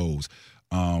knows flows,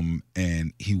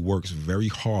 and he works very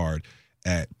hard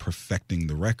at perfecting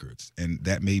the records. And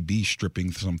that may be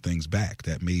stripping some things back.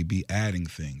 That may be adding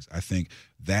things. I think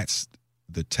that's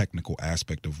the technical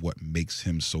aspect of what makes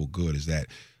him so good, is that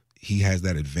he has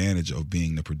that advantage of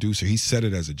being the producer. He said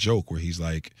it as a joke where he's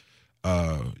like,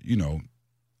 I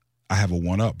have a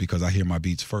one-up because I hear my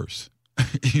beats first.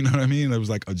 You know what I mean? It was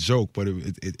like a joke, but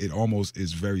it almost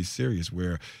is very serious,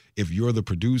 where if you're the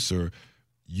producer,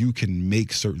 you can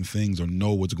make certain things or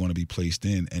know what's going to be placed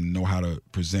in and know how to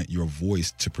present your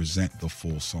voice to present the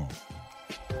full song.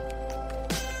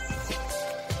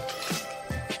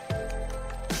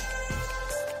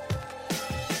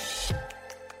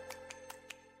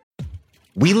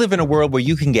 We live in a world where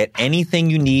you can get anything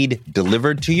you need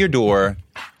delivered to your door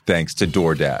thanks to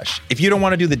DoorDash. If you don't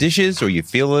want to do the dishes or you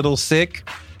feel a little sick,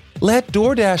 let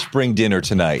DoorDash bring dinner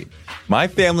tonight. My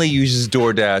family uses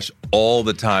DoorDash all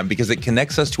the time because it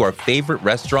connects us to our favorite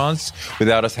restaurants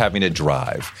without us having to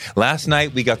drive. Last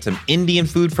night, we got some Indian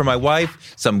food for my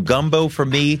wife, some gumbo for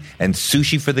me, and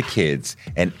sushi for the kids.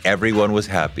 And everyone was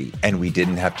happy, and we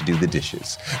didn't have to do the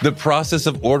dishes. The process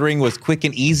of ordering was quick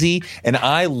and easy, and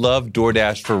I love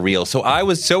DoorDash for real. So I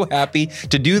was so happy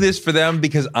to do this for them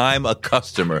because I'm a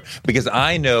customer, because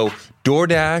I know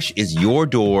DoorDash is your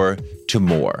door to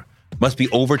more. Must be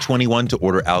over 21 to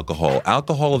order alcohol.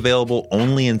 Alcohol available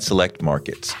only in select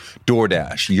markets.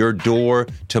 DoorDash, your door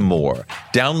to more.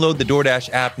 Download the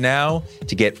DoorDash app now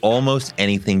to get almost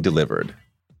anything delivered.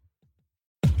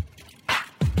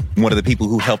 One of the people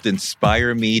who helped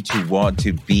inspire me to want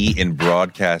to be in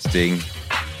broadcasting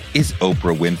is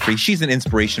Oprah Winfrey. She's an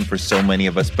inspiration for so many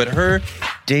of us, but her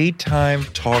daytime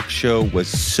talk show was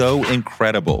so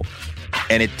incredible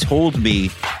And it told me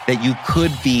that you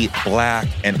could be black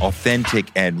and authentic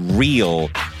and real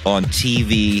on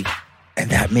TV, and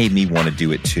that made me want to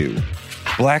do it too.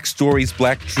 Black Stories,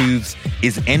 Black Truths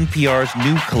is NPR's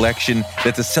new collection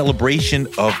that's a celebration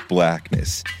of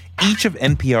blackness. Each of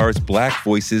NPR's Black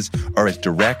voices are as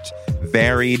direct,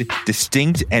 varied,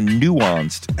 distinct, and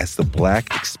nuanced as the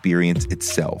Black experience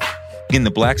itself. In the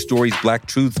Black Stories, Black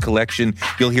Truths collection,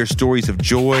 you'll hear stories of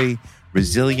joy,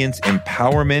 resilience,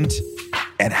 empowerment,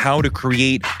 and how to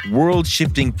create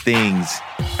world-shifting things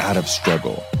out of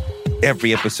struggle.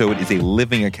 Every episode is a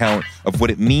living account of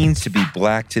what it means to be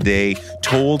Black today,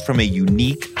 told from a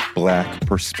unique Black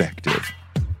perspective.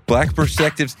 Black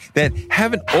perspectives that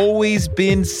haven't always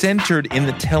been centered in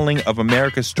the telling of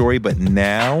America's story, but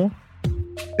now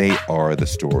they are the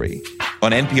story.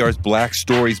 On NPR's Black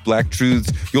Stories, Black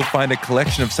Truths, you'll find a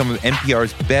collection of some of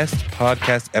NPR's best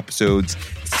podcast episodes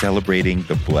celebrating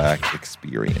the Black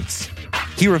experience.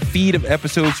 Hear a feed of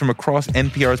episodes from across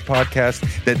NPR's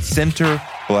podcasts that center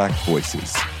Black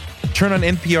voices. Turn on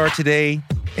NPR today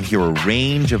and hear a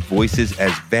range of voices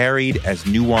as varied, as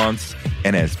nuanced,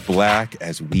 and as Black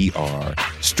as we are.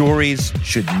 Stories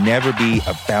should never be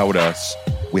about us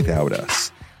without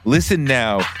us. Listen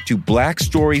now to Black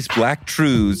Stories, Black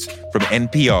Truths from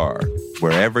NPR,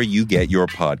 wherever you get your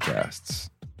podcasts.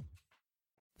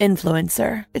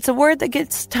 Influencer. It's a word that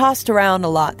gets tossed around a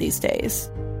lot these days.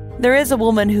 There is a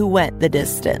woman who went the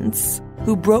distance,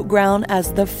 who broke ground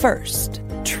as the first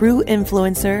true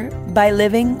influencer by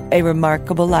living a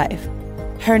remarkable life.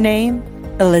 Her name,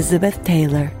 Elizabeth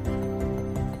Taylor.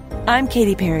 I'm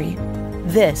Katy Perry.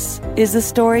 This is the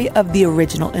story of the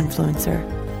original influencer.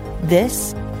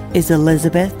 This is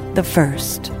Elizabeth the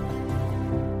First.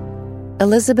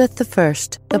 Elizabeth the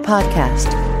First, the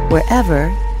podcast,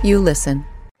 wherever you listen.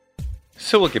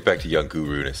 So we'll get back to Young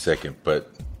Guru in a second,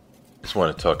 but I just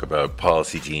want to talk about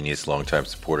Policy Genius, longtime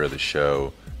supporter of the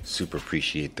show. Super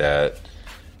appreciate that.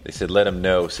 They said, let them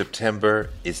know September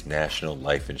is National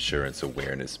Life Insurance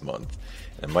Awareness Month.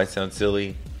 And it might sound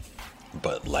silly,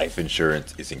 but life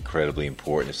insurance is incredibly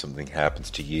important. If something happens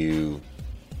to you,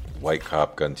 white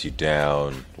cop guns you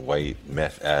down, white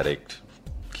meth addict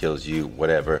kills you,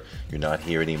 whatever, you're not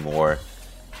here anymore,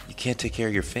 you can't take care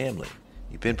of your family.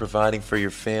 You've been providing for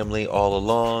your family all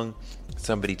along.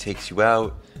 Somebody takes you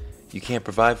out, you can't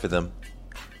provide for them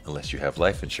unless you have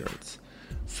life insurance.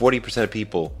 40% of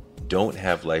people don't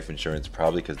have life insurance,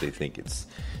 probably because they think it's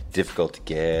difficult to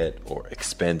get or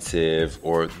expensive,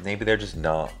 or maybe they're just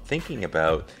not thinking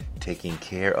about taking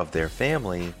care of their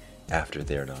family after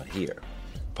they're not here.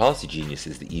 Policy Genius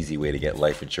is the easy way to get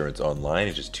life insurance online.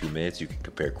 In just 2 minutes, you can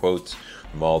compare quotes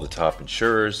from all the top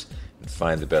insurers and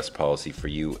find the best policy for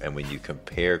you. And when you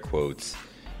compare quotes,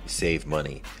 you save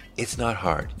money. It's not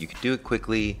hard. You can do it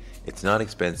quickly. It's not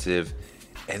expensive.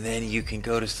 And then you can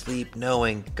go to sleep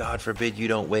knowing, God forbid you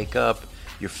don't wake up,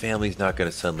 your family's not going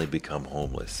to suddenly become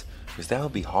homeless. Because that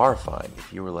would be horrifying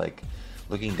if you were like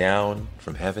looking down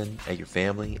from heaven at your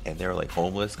family and they're like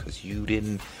homeless because you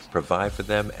didn't provide for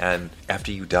them and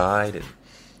after you died. And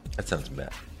that sounds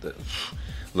bad.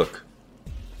 Look,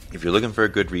 if you're looking for a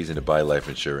good reason to buy life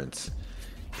insurance,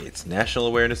 it's National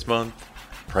Awareness Month,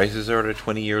 prices are at a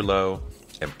 20-year low,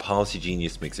 and Policy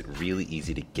Genius makes it really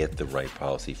easy to get the right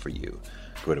policy for you.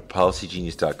 Go to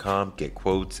policygenius.com, get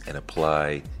quotes, and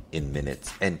apply in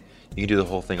minutes. And you can do the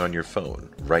whole thing on your phone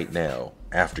right now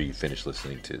after you finish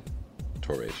listening to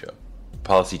Torre's show.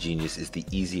 Policy Genius is the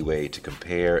easy way to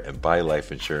compare and buy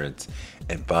life insurance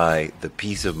and buy the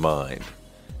peace of mind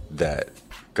that,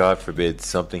 God forbid,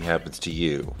 something happens to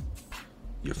you,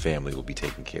 your family will be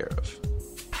taken care of.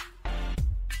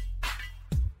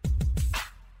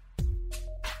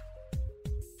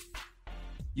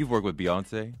 You've worked with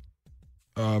Beyonce?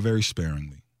 Very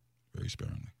sparingly. Very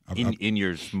sparingly. In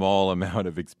your small amount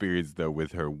of experience, though,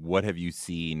 with her, what have you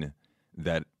seen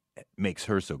that makes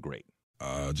her so great?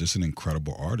 Just an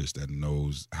incredible artist that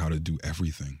knows how to do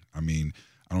everything. I mean,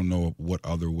 I don't know what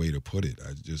other way to put it.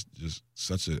 Just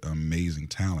such an amazing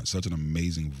talent, such an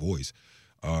amazing voice.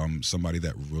 Somebody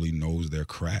that really knows their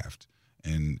craft.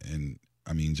 And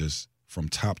I mean, just from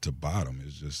top to bottom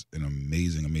is just an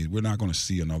amazing. We're not going to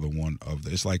see another one of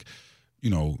this. It's like,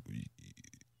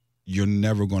 you're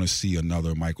never going to see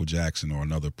another Michael Jackson or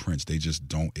another Prince. They just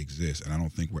don't exist. And I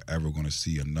don't think we're ever going to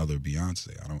see another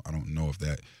Beyonce. I don't know if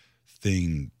that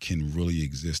thing can really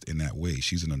exist in that way.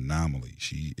 She's an anomaly.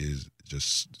 She is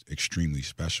just extremely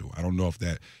special. I don't know if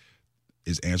that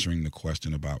is answering the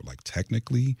question about like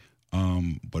technically,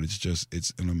 but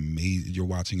it's an amazing. You're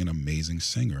watching an amazing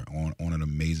singer on an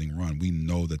amazing run. We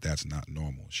know that that's not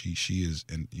normal. She is,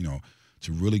 and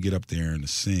to really get up there and to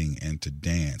sing and to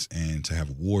dance and to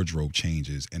have wardrobe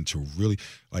changes and to really,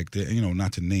 like,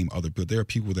 not to name other, but there are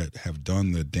people that have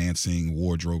done the dancing,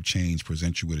 wardrobe change,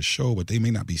 present you with a show, but they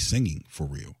may not be singing for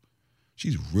real.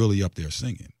 She's really up there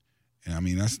singing. And I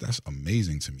mean, that's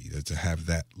amazing to me, that to have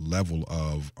that level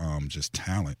of just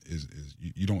talent is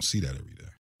you don't see that every day.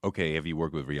 Okay, have you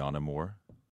worked with Rihanna more?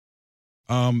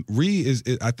 I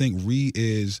think Ree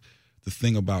is the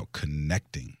thing about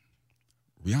connecting.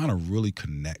 Rihanna really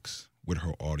connects with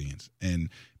her audience, and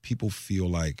people feel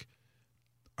like,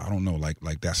 I don't know,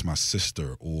 like that's my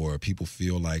sister, or people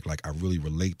feel like I really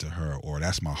relate to her, or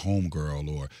that's my homegirl,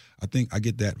 or I think I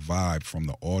get that vibe from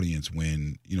the audience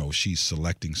when, she's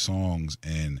selecting songs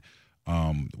and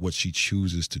what she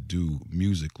chooses to do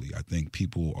musically. I think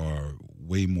people are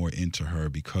way more into her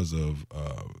because of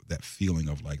that feeling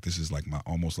of like, this is like my,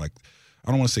 almost like, I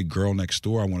don't want to say girl next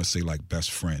door, I want to say like best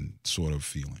friend sort of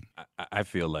feeling. I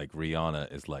feel like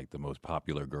Rihanna is like the most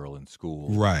popular girl in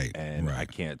school. Right. And right. I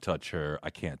can't touch her.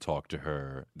 I can't talk to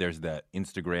her. There's that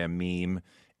Instagram meme,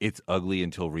 it's ugly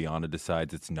until Rihanna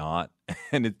decides it's not.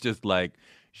 And it's just like,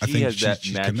 she has that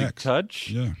magic connects. Touch,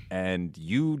 yeah. And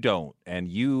you don't. And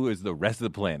you is the rest of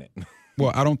the planet.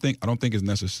 Well, I don't think it's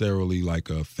necessarily like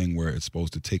a thing where it's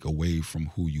supposed to take away from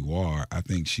who you are. I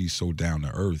think she's so down to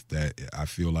earth that I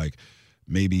feel like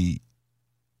maybe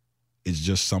it's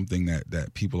just something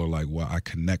that people are like, well, I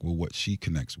connect with what she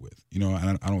connects with.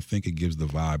 And I don't think it gives the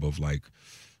vibe of like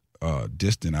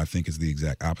distant. I think it's the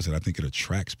exact opposite. I think it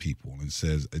attracts people and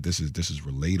says, this is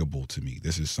relatable to me.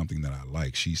 This is something that I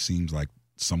like. She seems like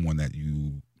someone that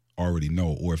you already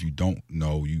know, or if you don't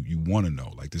know, you want to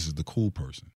know. Like, this is the cool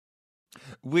person.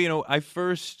 Well, I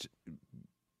first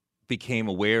became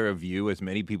aware of you, as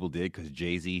many people did, because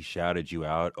Jay-Z shouted you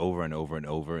out over and over and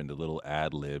over in the little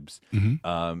ad-libs.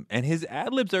 Mm-hmm. And his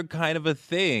ad-libs are kind of a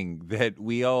thing that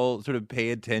we all sort of pay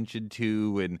attention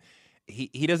to, and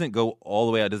he doesn't go all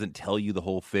the way out, doesn't tell you the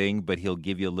whole thing, but he'll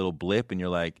give you a little blip, and you're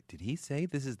like, did he say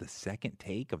this is the second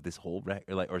take of this whole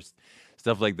record? Or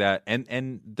stuff like that.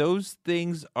 And those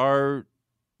things are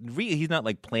really, he's not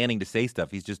like planning to say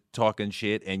stuff. He's just talking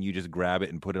shit, and you just grab it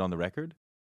and put it on the record.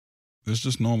 It's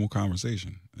just normal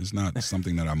conversation. It's not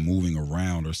something that I'm moving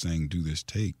around or saying, do this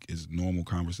take. It's normal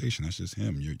conversation. That's just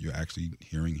him. You're actually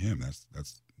hearing him.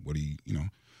 That's what he,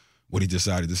 what he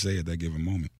decided to say at that given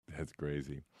moment. That's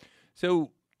crazy. So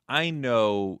I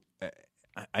know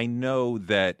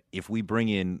that if we bring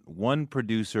in one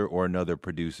producer or another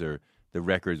producer, the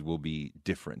records will be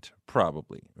different,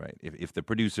 probably, right? If the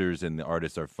producers and the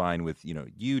artists are fine with,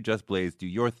 you, Just Blaze, do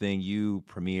your thing, you,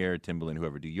 Premier, Timbaland,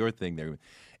 whoever, do your thing.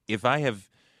 If I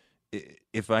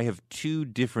have two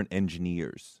different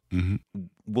engineers, mm-hmm.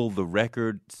 will the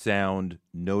record sound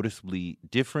noticeably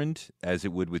different as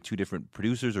it would with two different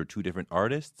producers or two different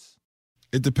artists?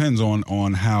 It depends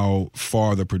on how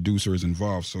far the producer is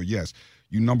involved. So yes,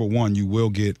 number one, you will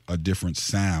get a different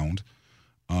sound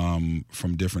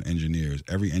from different engineers.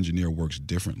 Every engineer works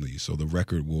differently, so the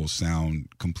record will sound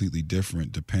completely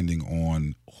different depending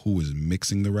on who is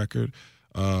mixing the record.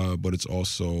 But it's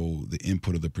also the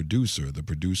input of the producer. The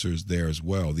producer is there as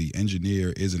well. The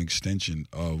engineer is an extension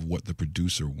of what the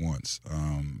producer wants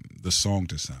the song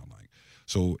to sound like.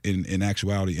 So in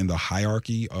actuality, in the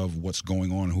hierarchy of what's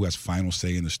going on, who has final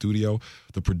say in the studio,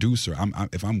 the producer,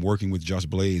 if I'm working with Just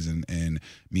Blaze and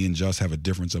me and Just have a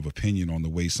difference of opinion on the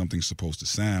way something's supposed to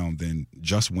sound, then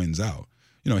Just wins out.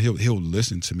 He'll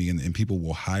listen to me, and people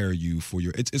will hire you for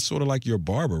it's sort of like your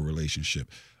barber relationship.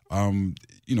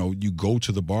 You go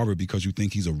to the barber because you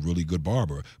think he's a really good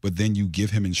barber, but then you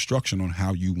give him instruction on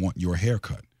how you want your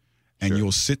haircut. And Sure.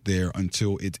 You'll sit there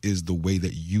until it is the way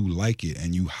that you like it,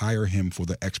 and you hire him for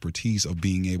the expertise of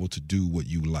being able to do what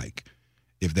you like,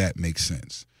 if that makes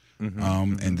sense.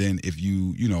 Mm-hmm. And then if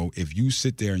you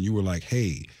sit there and you were like,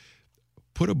 hey,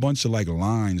 put a bunch of like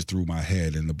lines through my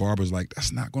head, and the barber's like,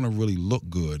 that's not going to really look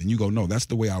good. And you go, no, that's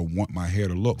the way I want my hair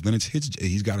to look. Then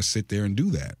he's got to sit there and do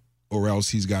that. Or else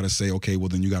he's got to say, okay, well,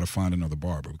 then you got to find another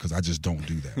barber, because I just don't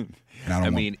do that.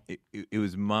 And it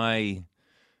was my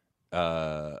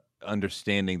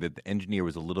understanding that the engineer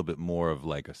was a little bit more of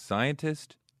like a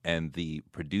scientist and the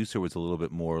producer was a little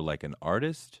bit more like an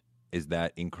artist. Is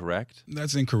that incorrect?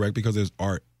 That's incorrect, because there's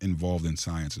art involved in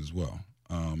science as well.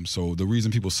 So the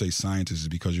reason people say scientist is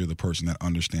because you're the person that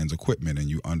understands equipment and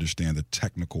you understand the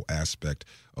technical aspect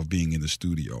of being in the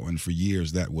studio. And for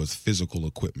years, that was physical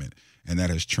equipment. And that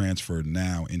has transferred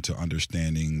now into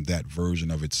understanding that version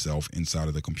of itself inside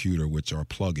of the computer, which are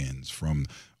plugins from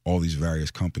all these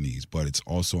various companies. But it's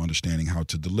also understanding how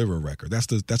to deliver a record. That's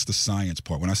the science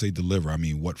part. When I say deliver, I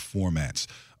mean what formats,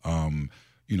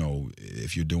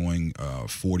 if you're doing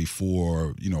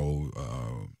 44,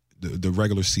 the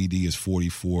regular CD is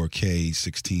 44K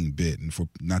 16-bit, and for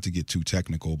not to get too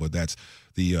technical, but that's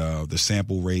the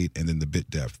sample rate and then the bit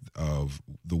depth of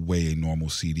the way a normal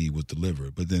CD was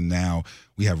delivered. But then now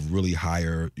we have really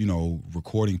higher,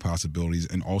 recording possibilities,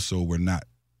 and also we're not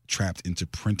trapped into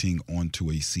printing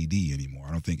onto a CD anymore.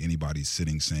 I don't think anybody's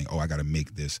sitting saying, "Oh, I got to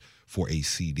make this for a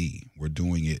CD." We're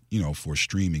doing it, for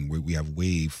streaming. We have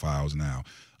WAV files now.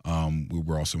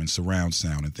 We're also in surround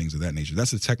sound and things of that nature.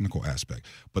 That's the technical aspect.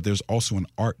 But there's also an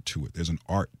art to it. There's an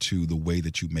art to the way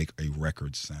that you make a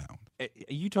record sound.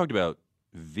 You talked about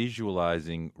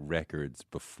visualizing records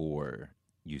before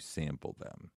you sample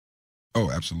them.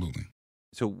 Oh, absolutely.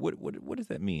 So what does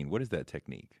that mean? What is that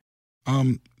technique?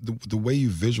 The way you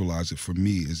visualize it for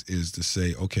me is to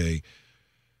say, okay,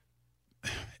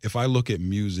 if I look at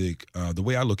music, the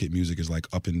way I look at music is like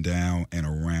up and down and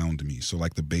around me. So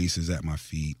like the bass is at my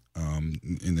feet,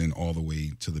 and then all the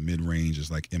way to the mid-range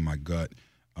is like in my gut,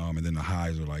 and then the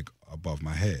highs are like above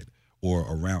my head or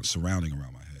surrounding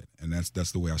around my head. And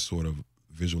that's the way I sort of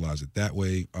visualize it that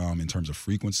way, in terms of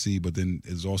frequency, but then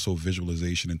there's also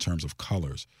visualization in terms of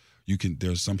colors.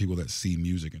 There's some people that see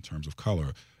music in terms of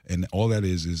color, and all that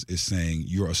is saying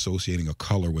you're associating a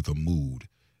color with a mood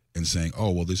and saying,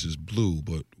 oh, well, this is blue,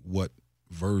 but what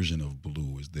version of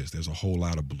blue is this? There's a whole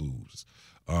lot of blues.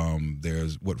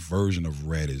 There's what version of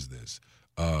red is this?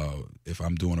 If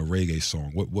I'm doing a reggae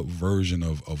song, what version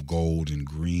of gold and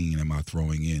green am I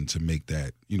throwing in to make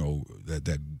that,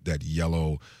 that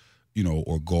yellow,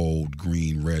 or gold,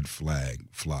 green, red flag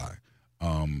fly?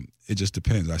 It just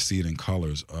depends. I see it in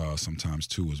colors sometimes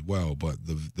too as well, but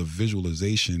the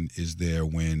visualization is there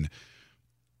when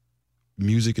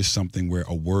music is something where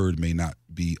a word may not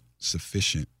be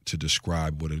sufficient to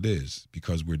describe what it is,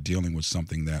 because we're dealing with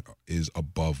something that is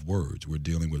above words. We're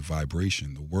dealing with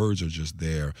vibration. The words are just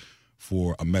there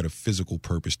for a metaphysical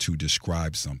purpose to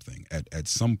describe something. At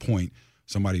some point,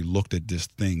 somebody looked at this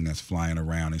thing that's flying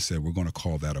around and said, we're going to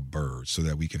call that a bird so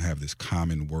that we can have this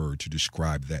common word to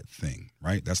describe that thing,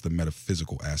 right? That's the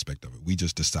metaphysical aspect of it. We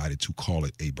just decided to call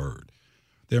it a bird.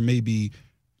 There may be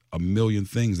a million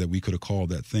things that we could have called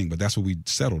that thing, but that's what we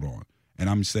settled on. And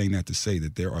I'm saying that to say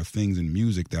that there are things in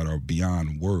music that are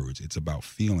beyond words. It's about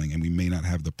feeling, and we may not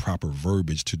have the proper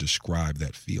verbiage to describe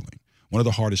that feeling. One of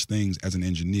the hardest things as an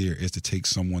engineer is to take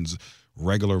someone's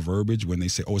regular verbiage when they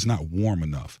say, oh, it's not warm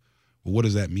enough. Well, what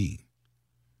does that mean?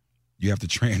 You have to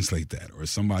translate that. Or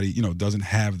somebody, doesn't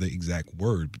have the exact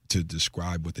word to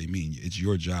describe what they mean. It's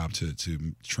your job to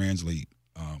translate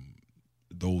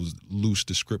those loose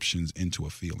descriptions into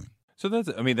a feeling. So that's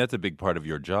a big part of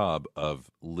your job, of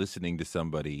listening to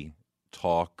somebody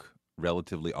talk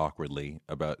relatively awkwardly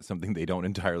about something they don't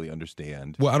entirely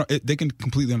understand. Well, they can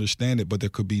completely understand it, but there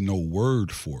could be no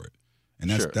word for it. And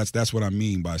that's what I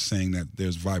mean by saying that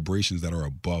there's vibrations that are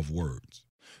above words.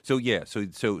 So yeah, so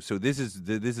this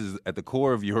is at the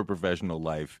core of your professional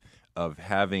life, of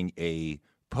having a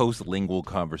post-lingual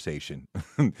conversation,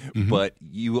 Mm-hmm. but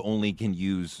you only can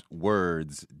use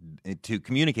words to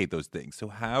communicate those things. So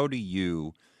how do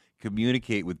you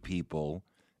communicate with people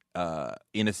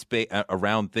in a space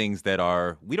around things that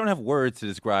we don't have words to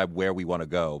describe where we want to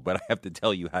go, but I have to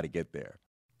tell you how to get there?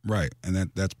 Right,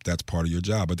 and that's part of your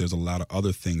job. But there's a lot of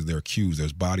other things. There are cues.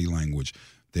 There's body language.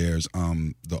 There's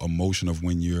the emotion of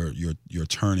when you're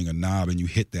turning a knob and you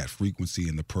hit that frequency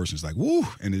and the person's like, woo,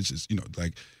 and it's just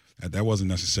like that wasn't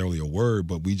necessarily a word,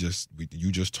 but you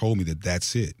just told me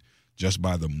that's it, just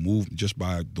by the move, just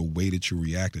by the way that you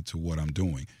reacted to what I'm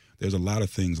doing. There's a lot of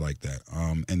things like that,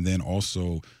 and then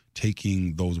also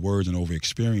taking those words and over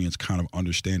experience, kind of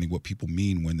understanding what people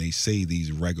mean when they say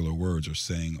these regular words, or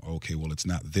saying, okay, well, it's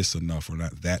not this enough or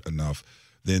not that enough.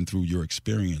 Then through your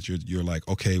experience, you're like,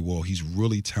 okay, well, he's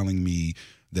really telling me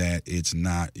that it's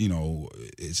not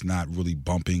really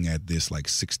bumping at this like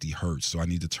 60 hertz. So I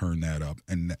need to turn that up.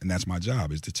 And that's my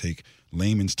job, is to take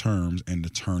layman's terms and to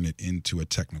turn it into a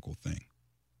technical thing.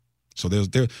 So there's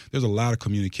a lot of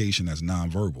communication that's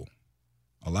nonverbal,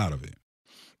 a lot of it.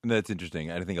 And that's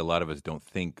interesting. I think a lot of us don't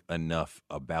think enough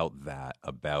about that,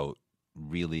 about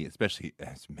really, especially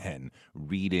as men,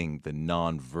 reading the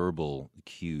nonverbal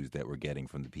cues that we're getting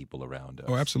from the people around us.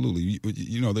 Oh, absolutely.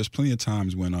 There's plenty of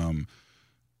times when,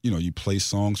 you play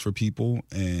songs for people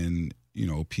and,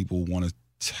 people want to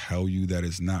tell you that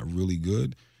it's not really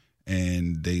good,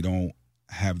 and they don't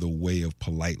have the way of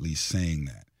politely saying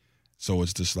that. So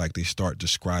it's just like they start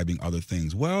describing other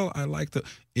things. Well, I like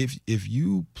if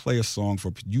you play a song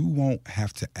you won't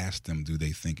have to ask them, do they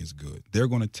think it's good? They're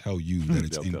going to tell you that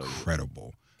it's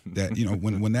incredible. that, you know,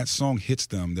 when that song hits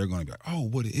them, they're going to be like, oh,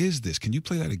 what is this? Can you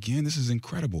play that again? This is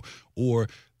incredible. Or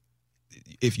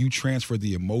if you transfer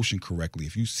the emotion correctly,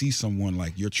 if you see someone,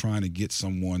 like you're trying to get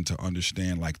someone to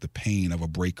understand like the pain of a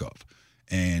breakup,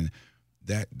 and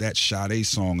that Sade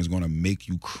song is going to make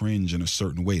you cringe in a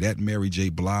certain way. That Mary J.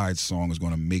 Blige song is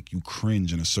going to make you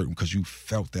cringe in a certain, because you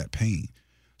felt that pain.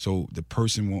 So the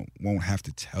person won't have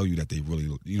to tell you that they really,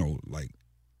 you know, like,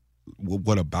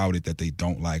 what about it that they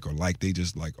don't like, or like they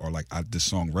just like, or like this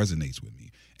song resonates with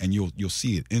me, and you'll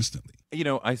see it instantly. You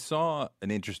know, I got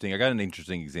an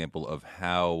interesting example of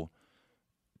how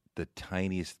the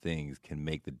tiniest things can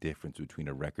make the difference between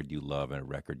a record you love and a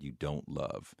record you don't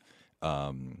love.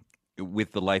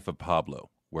 With The Life of Pablo,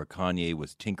 where Kanye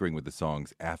was tinkering with the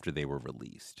songs after they were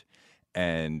released,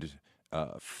 and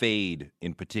Fade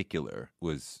in particular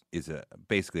is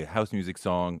basically a house music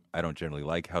song. I don't generally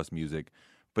like house music,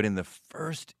 but in the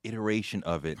first iteration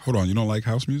of it, hold on, you don't like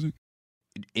house music?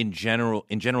 In general,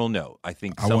 no. I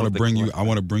think I want to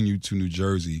bring you to New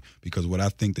Jersey, because what I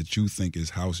think that you think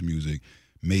is house music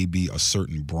may be a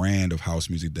certain brand of house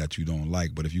music that you don't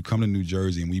like. But if you come to New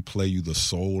Jersey and we play you the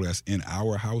soul that's in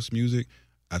our house music,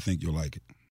 I think you'll like it.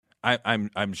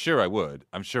 I'm sure I would.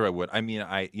 I mean,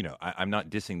 I'm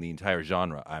not dissing the entire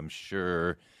genre. I'm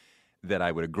sure that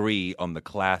I would agree on the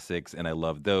classics, and I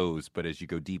love those. But as you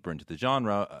go deeper into the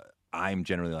genre, I'm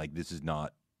generally like, this is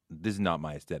not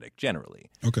my aesthetic generally.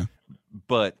 Okay.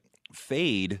 But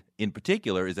Fade in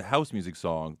particular is a house music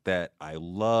song that I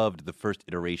loved the first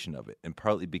iteration of it, and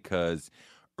partly because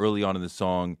early on in the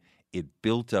song it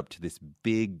built up to this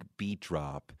big beat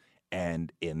drop,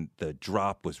 and the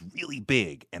drop was really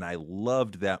big, and I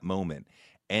loved that moment.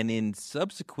 And in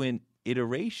subsequent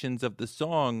iterations of the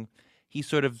song, he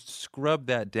sort of scrubbed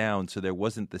that down so there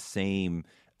wasn't the same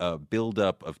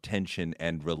buildup of tension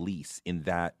and release in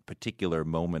that particular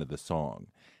moment of the song.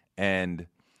 And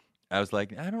I was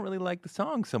like, I don't really like the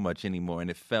song so much anymore. And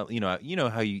it felt, you know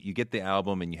how you get the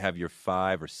album and you have your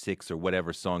 5 or 6 or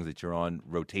whatever songs that you're on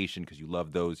rotation because you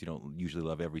love those. You don't usually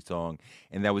love every song.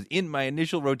 And that was in my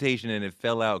initial rotation, and it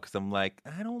fell out because I'm like,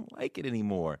 I don't like it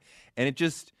anymore. And it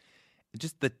just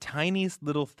the tiniest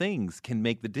little things can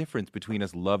make the difference between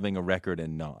us loving a record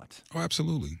and not. Oh,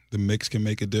 absolutely. The mix can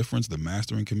make a difference. The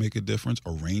mastering can make a difference.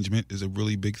 Arrangement is a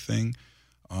really big thing.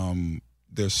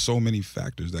 There's so many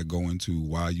factors that go into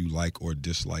why you like or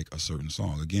dislike a certain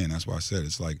song. Again, that's why I said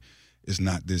it's like, it's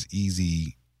not this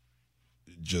easy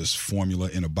just formula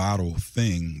in a bottle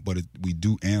thing, but we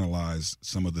do analyze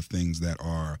some of the things that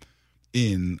are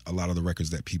in a lot of the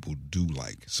records that people do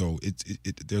like. So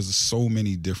there's so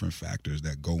many different factors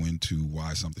that go into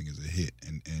why something is a hit,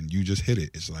 and you just hit it.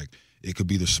 It's like, it could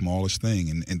be the smallest thing,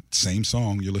 and same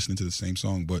song, you're listening to the same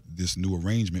song, but this new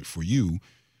arrangement for you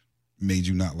made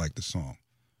you not like the song,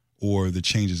 or the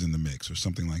changes in the mix or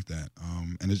something like that.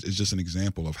 And it's just an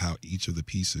example of how each of the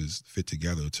pieces fit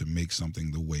together to make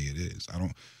something the way it is. I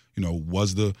don't,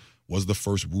 was the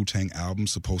first Wu-Tang album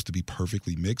supposed to be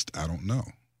perfectly mixed? I don't know.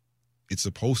 It's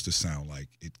supposed to sound like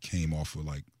it came off of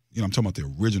like, I'm talking about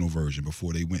the original version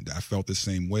before they went. I felt the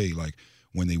same way like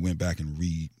when they went back and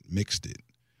remixed it.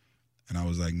 And I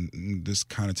was like, this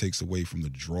kind of takes away from the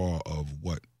draw of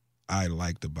what I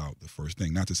liked about the first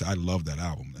thing. Not to say I love that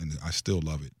album, and I still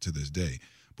love it to this day,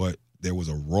 but there was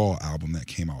a Raw album that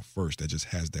came out first that just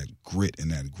has that grit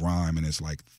and that grime, and it's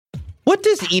like... What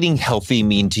does eating healthy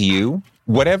mean to you?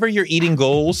 Whatever your eating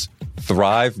goals,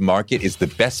 Thrive Market is the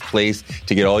best place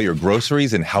to get all your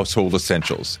groceries and household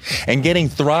essentials. And getting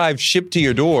Thrive shipped to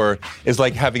your door is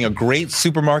like having a great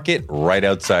supermarket right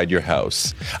outside your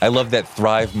house. I love that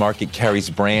Thrive Market carries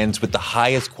brands with the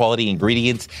highest quality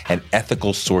ingredients and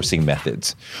ethical sourcing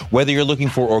methods. Whether you're looking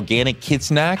for organic kid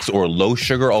snacks or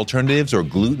low-sugar alternatives or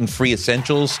gluten-free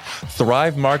essentials,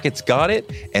 Thrive Market's got it,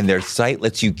 and their site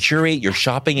lets you curate your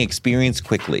shopping experience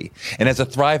quickly. And as a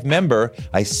Thrive member,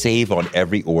 I save on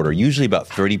every order, usually about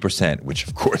 30%, which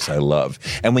of course I love.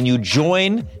 And when you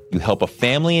join, you help a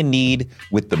family in need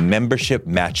with the membership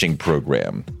matching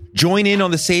program. Join in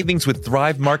on the savings with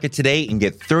Thrive Market today and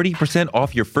get 30%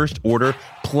 off your first order,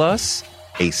 plus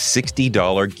a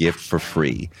 $60 gift for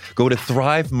free. Go to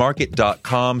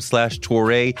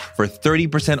thrivemarket.com/Toure for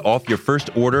 30% off your first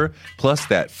order, plus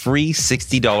that free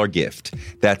 $60 gift.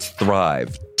 That's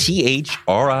Thrive,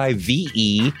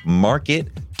 THRIVE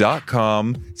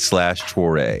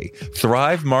market.com/Toure.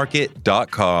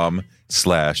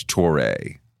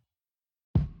 thrivemarket.com/Toure.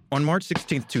 On March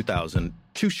 16, 2000,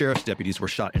 2 sheriff's deputies were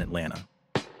shot in Atlanta.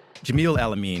 Jamil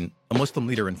Al-Amin, a Muslim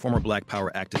leader and former Black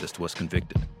Power activist, was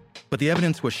convicted. But the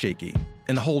evidence was shaky,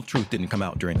 and the whole truth didn't come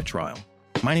out during the trial.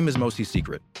 My name is Mosi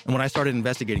Secret, and when I started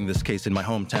investigating this case in my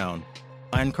hometown,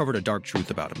 I uncovered a dark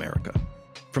truth about America.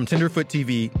 From Tenderfoot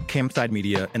TV, Campside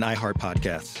Media, and iHeart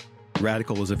Podcasts,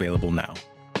 Radical is available now.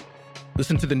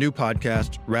 Listen to the new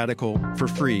podcast, Radical, for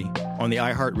free on the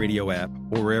iHeartRadio app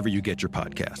or wherever you get your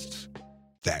podcasts.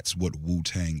 That's what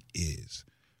Wu-Tang is.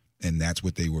 And that's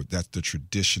what they were. That's the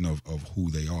tradition of who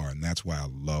they are. And that's why I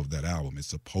love that album. It's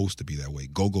supposed to be that way.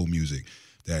 Go-go music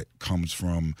that comes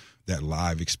from that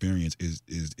live experience is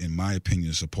in my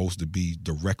opinion, supposed to be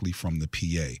directly from the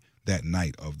PA that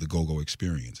night of the go-go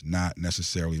experience, not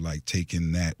necessarily like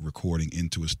taking that recording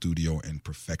into a studio and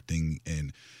perfecting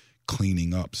and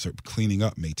cleaning up. Cleaning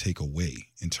up may take away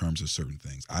in terms of certain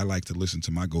things. I like to listen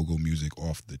to my go-go music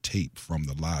off the tape from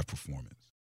the live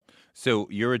performance. So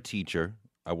you're a teacher.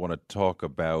 I want to talk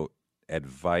about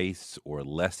advice or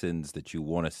lessons that you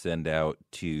want to send out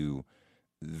to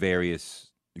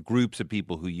various groups of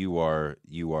people who you are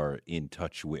in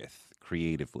touch with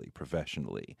creatively,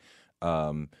 professionally.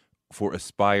 For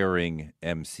aspiring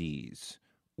MCs,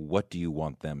 what do you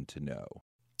want them to know?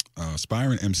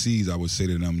 Aspiring MCs, I would say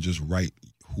to them, just write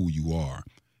who you are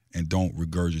and don't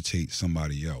regurgitate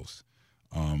somebody else.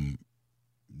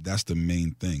 That's the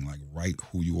main thing. Like, write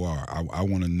who you are. I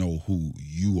want to know who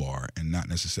you are and not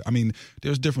necessarily. I mean,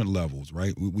 there's different levels,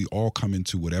 right? We all come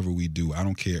into whatever we do. I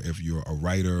don't care if you're a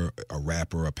writer, a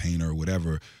rapper, a painter,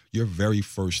 whatever. Your very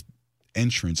first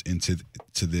entrance into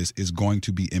this is going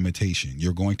to be imitation.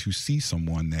 You're going to see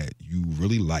someone that you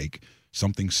really like,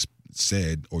 something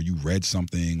said, or you read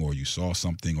something, or you saw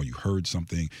something, or you heard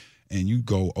something, and you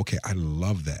go, okay, I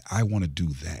love that. I want to do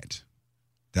that.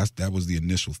 That was the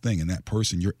initial thing. And that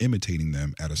person, you're imitating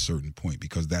them at a certain point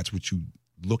because that's what you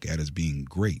look at as being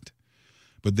great.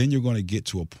 But then you're going to get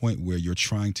to a point where you're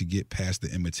trying to get past the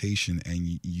imitation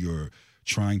and you're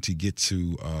trying to get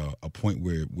to a point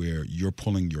where you're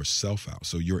pulling yourself out.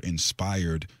 So you're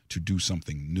inspired to do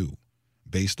something new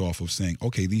based off of saying,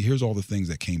 okay, here's all the things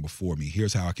that came before me.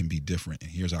 Here's how I can be different,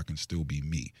 and here's how I can still be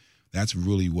me. That's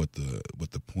really what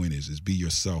the point is be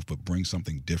yourself, but bring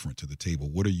something different to the table.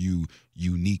 What are you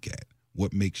unique at?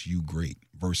 What makes you great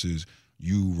versus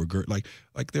you regret? Like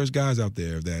there's guys out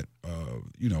there that,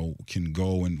 can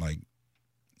go and like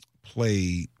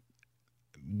play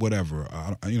whatever,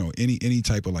 any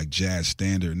type of like jazz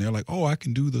standard. And they're like, oh, I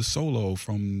can do the solo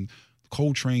from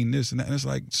Coltrane, this and that. And it's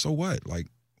like, so what? Like,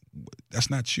 that's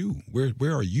not you.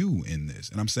 Where are you in this?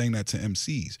 And I'm saying that to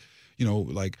MCs,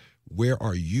 like, where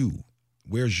are you?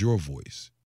 Where's your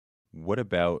voice? What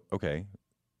about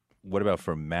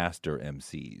for master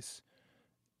MCs?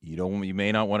 You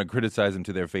may not want to criticize them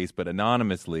to their face, but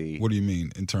anonymously. What do you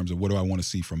mean in terms of what do I want to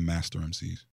see from master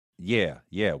MCs? Yeah.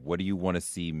 What do you want to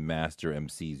see master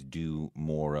MCs do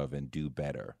more of and do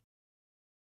better?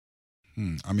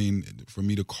 I mean, for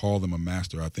me to call them a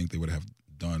master, I think they would have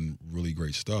done really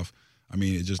great stuff. I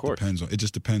mean, it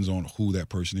just depends on who that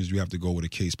person is. You have to go with a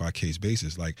case by case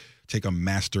basis. Like, take a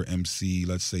master MC,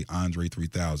 let's say Andre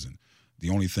 3000. The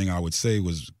only thing I would say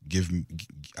was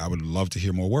I would love to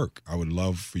hear more work. I would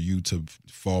love for you to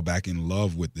fall back in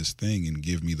love with this thing and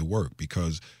give me the work,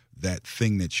 because that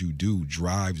thing that you do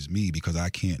drives me because I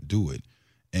can't do it.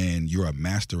 And you're a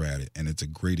master at it, and it's a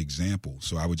great example.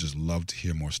 So I would just love to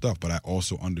hear more stuff. But I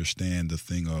also understand the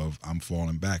thing of I'm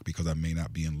falling back because I may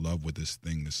not be in love with this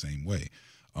thing the same way.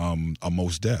 A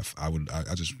Mos Def, I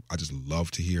just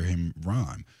love to hear him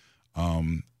rhyme.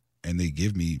 And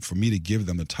for me to give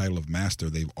them the title of master,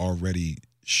 they've already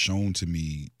shown to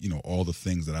me, all the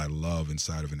things that I love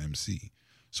inside of an MC.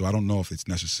 So I don't know if it's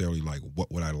necessarily like what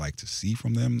would I like to see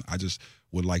from them. I just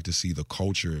would like to see the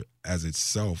culture as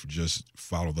itself just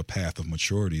follow the path of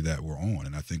maturity that we're on.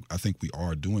 And I think we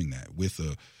are doing that with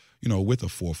a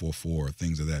 444,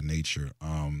 things of that nature,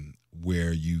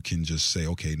 where you can just say,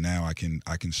 okay, now I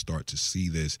can start to see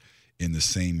this in the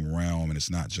same realm, and it's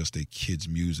not just a kid's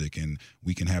music, and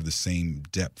we can have the same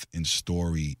depth in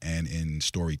story and in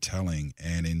storytelling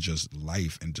and in just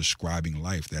life and describing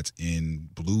life that's in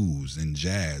blues and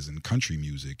jazz and country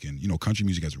music. And country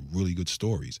music has really good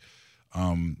stories.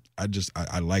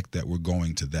 I like that we're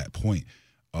going to that point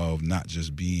of not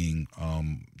just being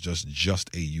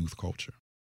just a youth culture.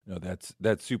 No,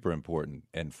 that's super important,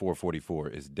 and 444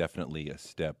 is definitely a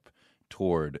step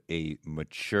toward a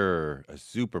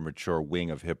super mature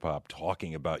wing of hip hop,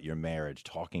 talking about your marriage,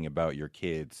 talking about your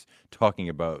kids, talking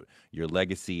about your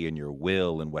legacy and your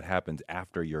will and what happens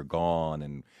after you're gone.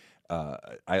 And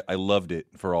I loved it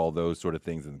for all those sort of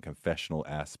things and the confessional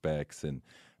aspects. And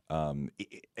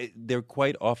there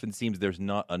quite often seems there's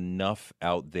not enough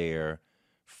out there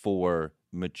for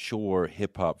mature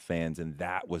hip hop fans, and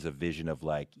that was a vision of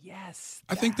like, yes.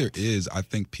 I think there is. I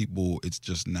think it's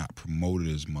just not promoted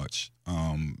as much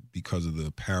because of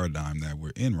the paradigm that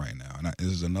we're in right now. And this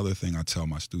is another thing I tell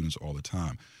my students all the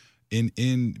time.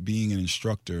 In being an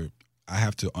instructor, I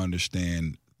have to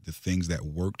understand the things that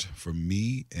worked for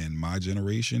me and my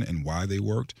generation and why they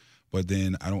worked. But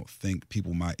then I don't think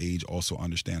people my age also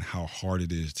understand how hard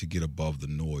it is to get above the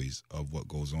noise of what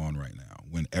goes on right now.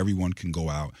 When everyone can go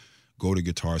out, go to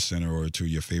Guitar Center or to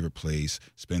your favorite place,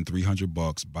 spend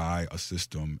 $300, buy a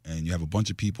system, and you have a bunch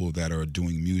of people that are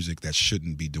doing music that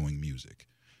shouldn't be doing music.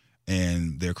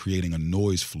 And they're creating a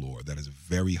noise floor that is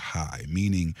very high,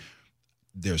 meaning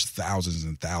there's thousands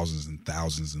and thousands and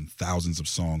thousands and thousands of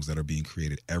songs that are being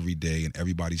created every day, and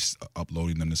everybody's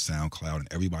uploading them to SoundCloud, and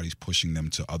everybody's pushing them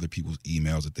to other people's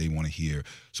emails that they want to hear.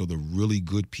 So the really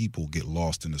good people get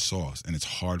lost in the sauce, and it's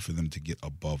hard for them to get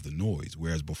above the noise.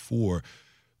 Whereas before,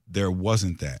 there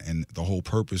wasn't that. And the whole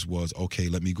purpose was, okay,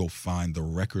 let me go find the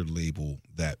record label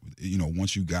that,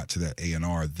 once you got to that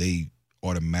A&R, they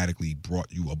automatically brought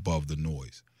you above the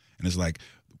noise. And it's like,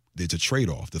 there's a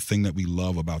trade-off. The thing that we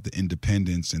love about the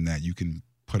independence and that you can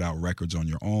put out records on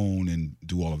your own and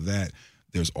do all of that,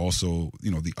 there's also,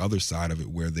 the other side of it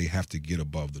where they have to get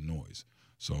above the noise.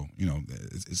 So,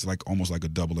 it's like almost like a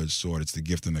double-edged sword. It's the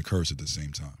gift and the curse at the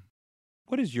same time.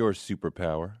 What is your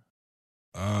superpower?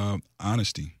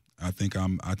 Honesty. I think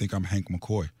I'm Hank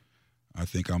McCoy. I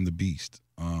think I'm the Beast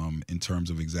in terms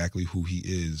of exactly who he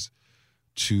is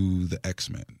to the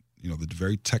X-Men. The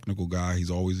very technical guy.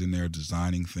 He's always in there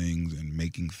designing things and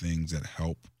making things that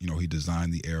help. He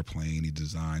designed the airplane. He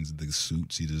designs the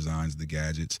suits. He designs the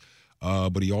gadgets.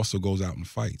 But he also goes out and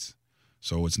fights.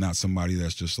 So it's not somebody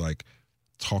that's just like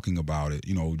talking about it.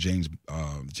 James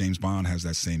Bond has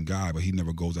that same guy, but he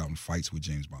never goes out and fights with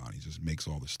James Bond. He just makes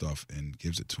all the stuff and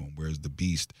gives it to him. Whereas the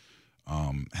Beast,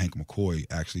 Hank McCoy,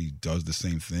 actually does the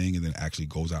same thing and then actually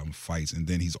goes out and fights. And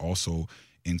then he's also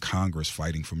in Congress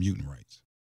fighting for mutant rights.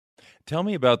 Tell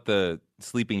me about the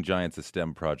Sleeping Giants of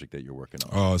STEM project that you're working on.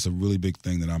 Oh, it's a really big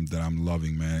thing that I'm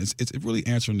loving, man. It's really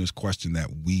answering this question that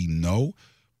we know,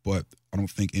 but I don't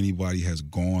think anybody has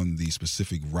gone the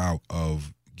specific route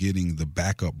of getting the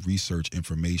backup research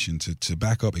information to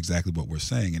back up exactly what we're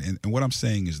saying. And what I'm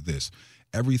saying is this: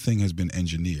 everything has been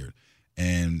engineered,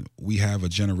 and we have a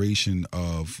generation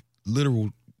of literal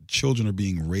children are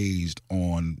being raised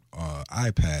on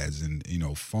iPads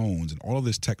and phones and all of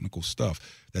this technical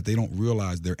stuff that they don't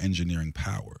realize their engineering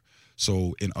power.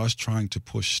 So in us trying to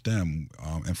push STEM,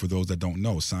 and for those that don't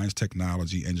know, science,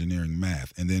 technology, engineering,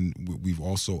 math, and then we've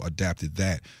also adapted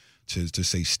that to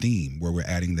say STEAM, where we're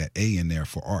adding that A in there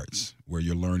for arts, where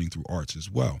you're learning through arts as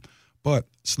well. But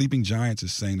Sleeping Giants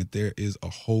is saying that there is a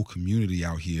whole community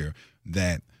out here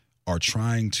that are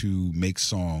trying to make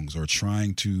songs or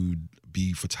trying to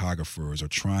be photographers or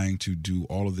trying to do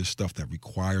all of this stuff that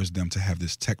requires them to have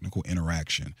this technical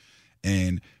interaction.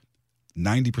 And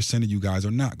 90% of you guys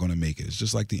are not going to make it. It's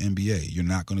just like the NBA. You're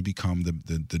not going to become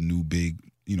the new big,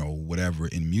 whatever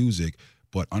in music,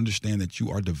 but understand that you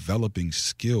are developing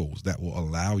skills that will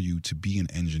allow you to be an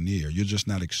engineer. You're just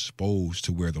not exposed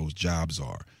to where those jobs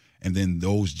are. And then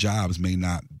those jobs may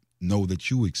not know that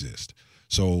you exist.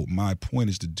 So my point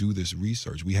is to do this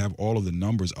research. We have all of the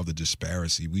numbers of the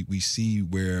disparity. We see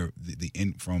where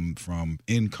from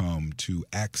income to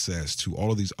access to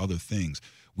all of these other things.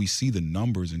 We see the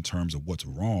numbers in terms of what's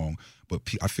wrong, but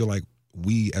I feel like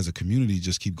we as a community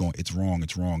just keep going, it's wrong,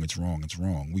 it's wrong, it's wrong, it's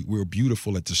wrong. We're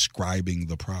beautiful at describing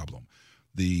the problem.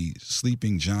 The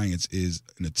Sleeping Giants is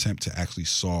an attempt to actually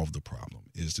solve the problem,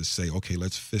 is to say, okay,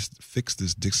 let's fix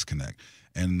this disconnect.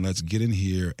 And let's get in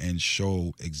here and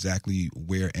show exactly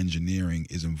where engineering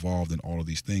is involved in all of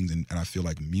these things. And I feel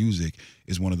like music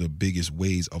is one of the biggest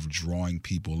ways of drawing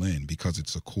people in because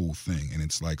it's a cool thing. And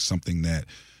it's like something that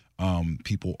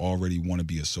people already want to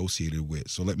be associated with.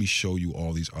 So let me show you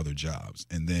all these other jobs.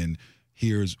 And then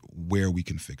here's where we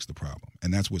can fix the problem.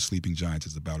 And that's what Sleeping Giants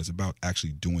is about. It's about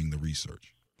actually doing the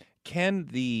research. Can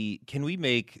we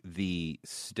make the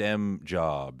STEM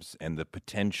jobs and the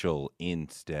potential in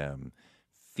STEM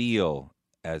feel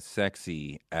as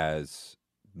sexy as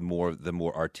the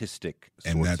more artistic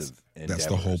sorts of endeavors? That's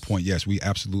the whole point. Yes, we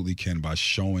absolutely can by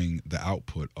showing the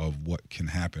output of what can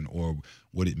happen or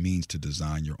what it means to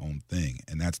design your own thing.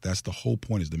 And that's the whole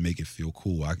point, is to make it feel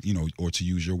cool, or to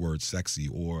use your word, sexy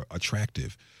or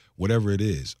attractive, whatever it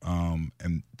is,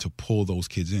 and to pull those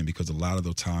kids in, because a lot of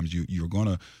the times you're going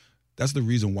to. That's the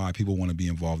reason why people want to be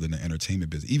involved in the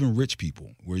entertainment business. Even rich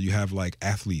people, where you have like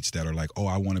athletes that are like, oh,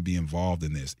 I want to be involved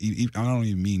in this. I don't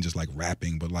even mean just like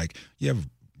rapping, but like you have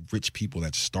rich people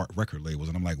that start record labels.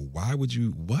 And I'm like, why would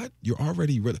you, what? You're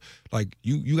already, like,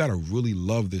 you got to really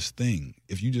love this thing.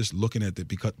 If you just looking at it,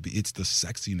 because it's the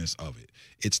sexiness of it.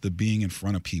 It's the being in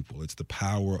front of people. It's the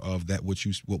power of that,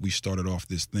 what we started off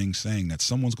this thing saying, that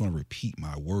someone's going to repeat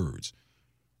my words.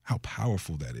 How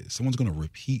powerful that is. Someone's going to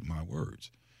repeat my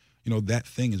words. You know, that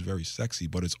thing is very sexy,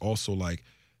 but it's also like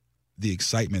the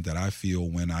excitement that I feel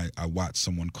when I watch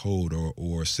someone code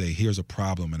or say, here's a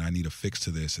problem and I need a fix to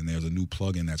this, and there's a new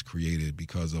plugin that's created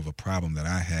because of a problem that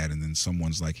I had, and then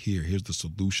someone's like, here's the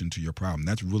solution to your problem.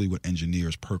 That's really what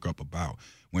engineers perk up about.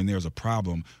 When there's a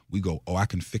problem, we go, oh, I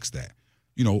can fix that.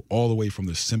 You know, all the way from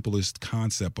the simplest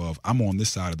concept of, I'm on this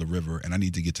side of the river and I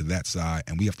need to get to that side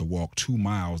and we have to walk 2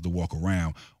 miles to walk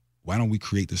around. Why don't we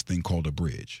create this thing called a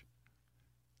bridge?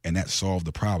 And that solved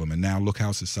the problem. And now look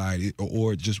how society,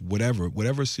 or just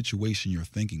whatever situation you're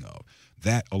thinking of,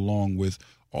 that along with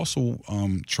also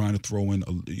trying to throw in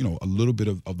a little bit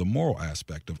of the moral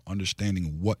aspect of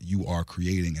understanding what you are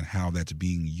creating and how that's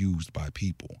being used by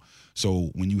people. So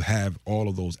when you have all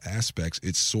of those aspects,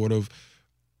 it's sort of,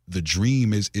 the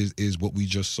dream is what we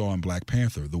just saw in Black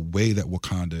Panther, the way that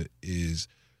Wakanda is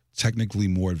technically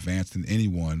more advanced than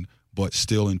anyone, but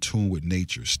still in tune with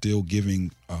nature, still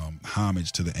giving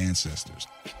homage to the ancestors.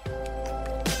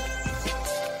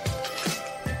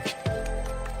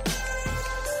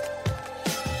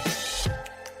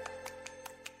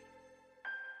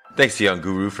 Thanks to Young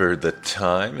Guru for the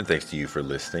time, and thanks to you for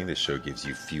listening. This show gives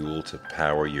you fuel to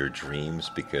power your dreams,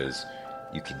 because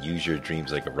you can use your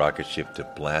dreams like a rocket ship to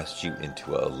blast you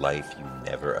into a life you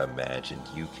never imagined.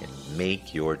 You can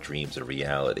make your dreams a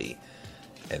reality,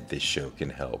 and this show can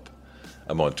help.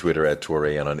 I'm on Twitter at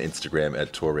Touré and on Instagram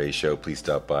at Touré Show. Please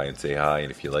stop by and say hi.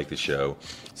 And if you like the show,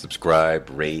 subscribe,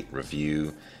 rate,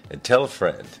 review, and tell a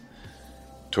friend.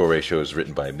 Touré Show is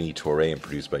written by me, Touré, and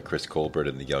produced by Chris Colbert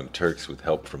and the Young Turks, with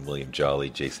help from William Jolly,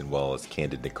 Jason Wallace,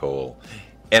 Candid Nicole,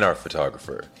 and our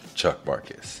photographer, Chuck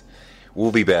Marcus.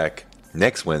 We'll be back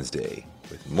next Wednesday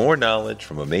with more knowledge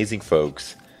from amazing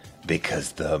folks,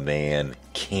 because the man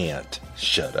can't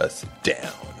shut us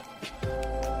down.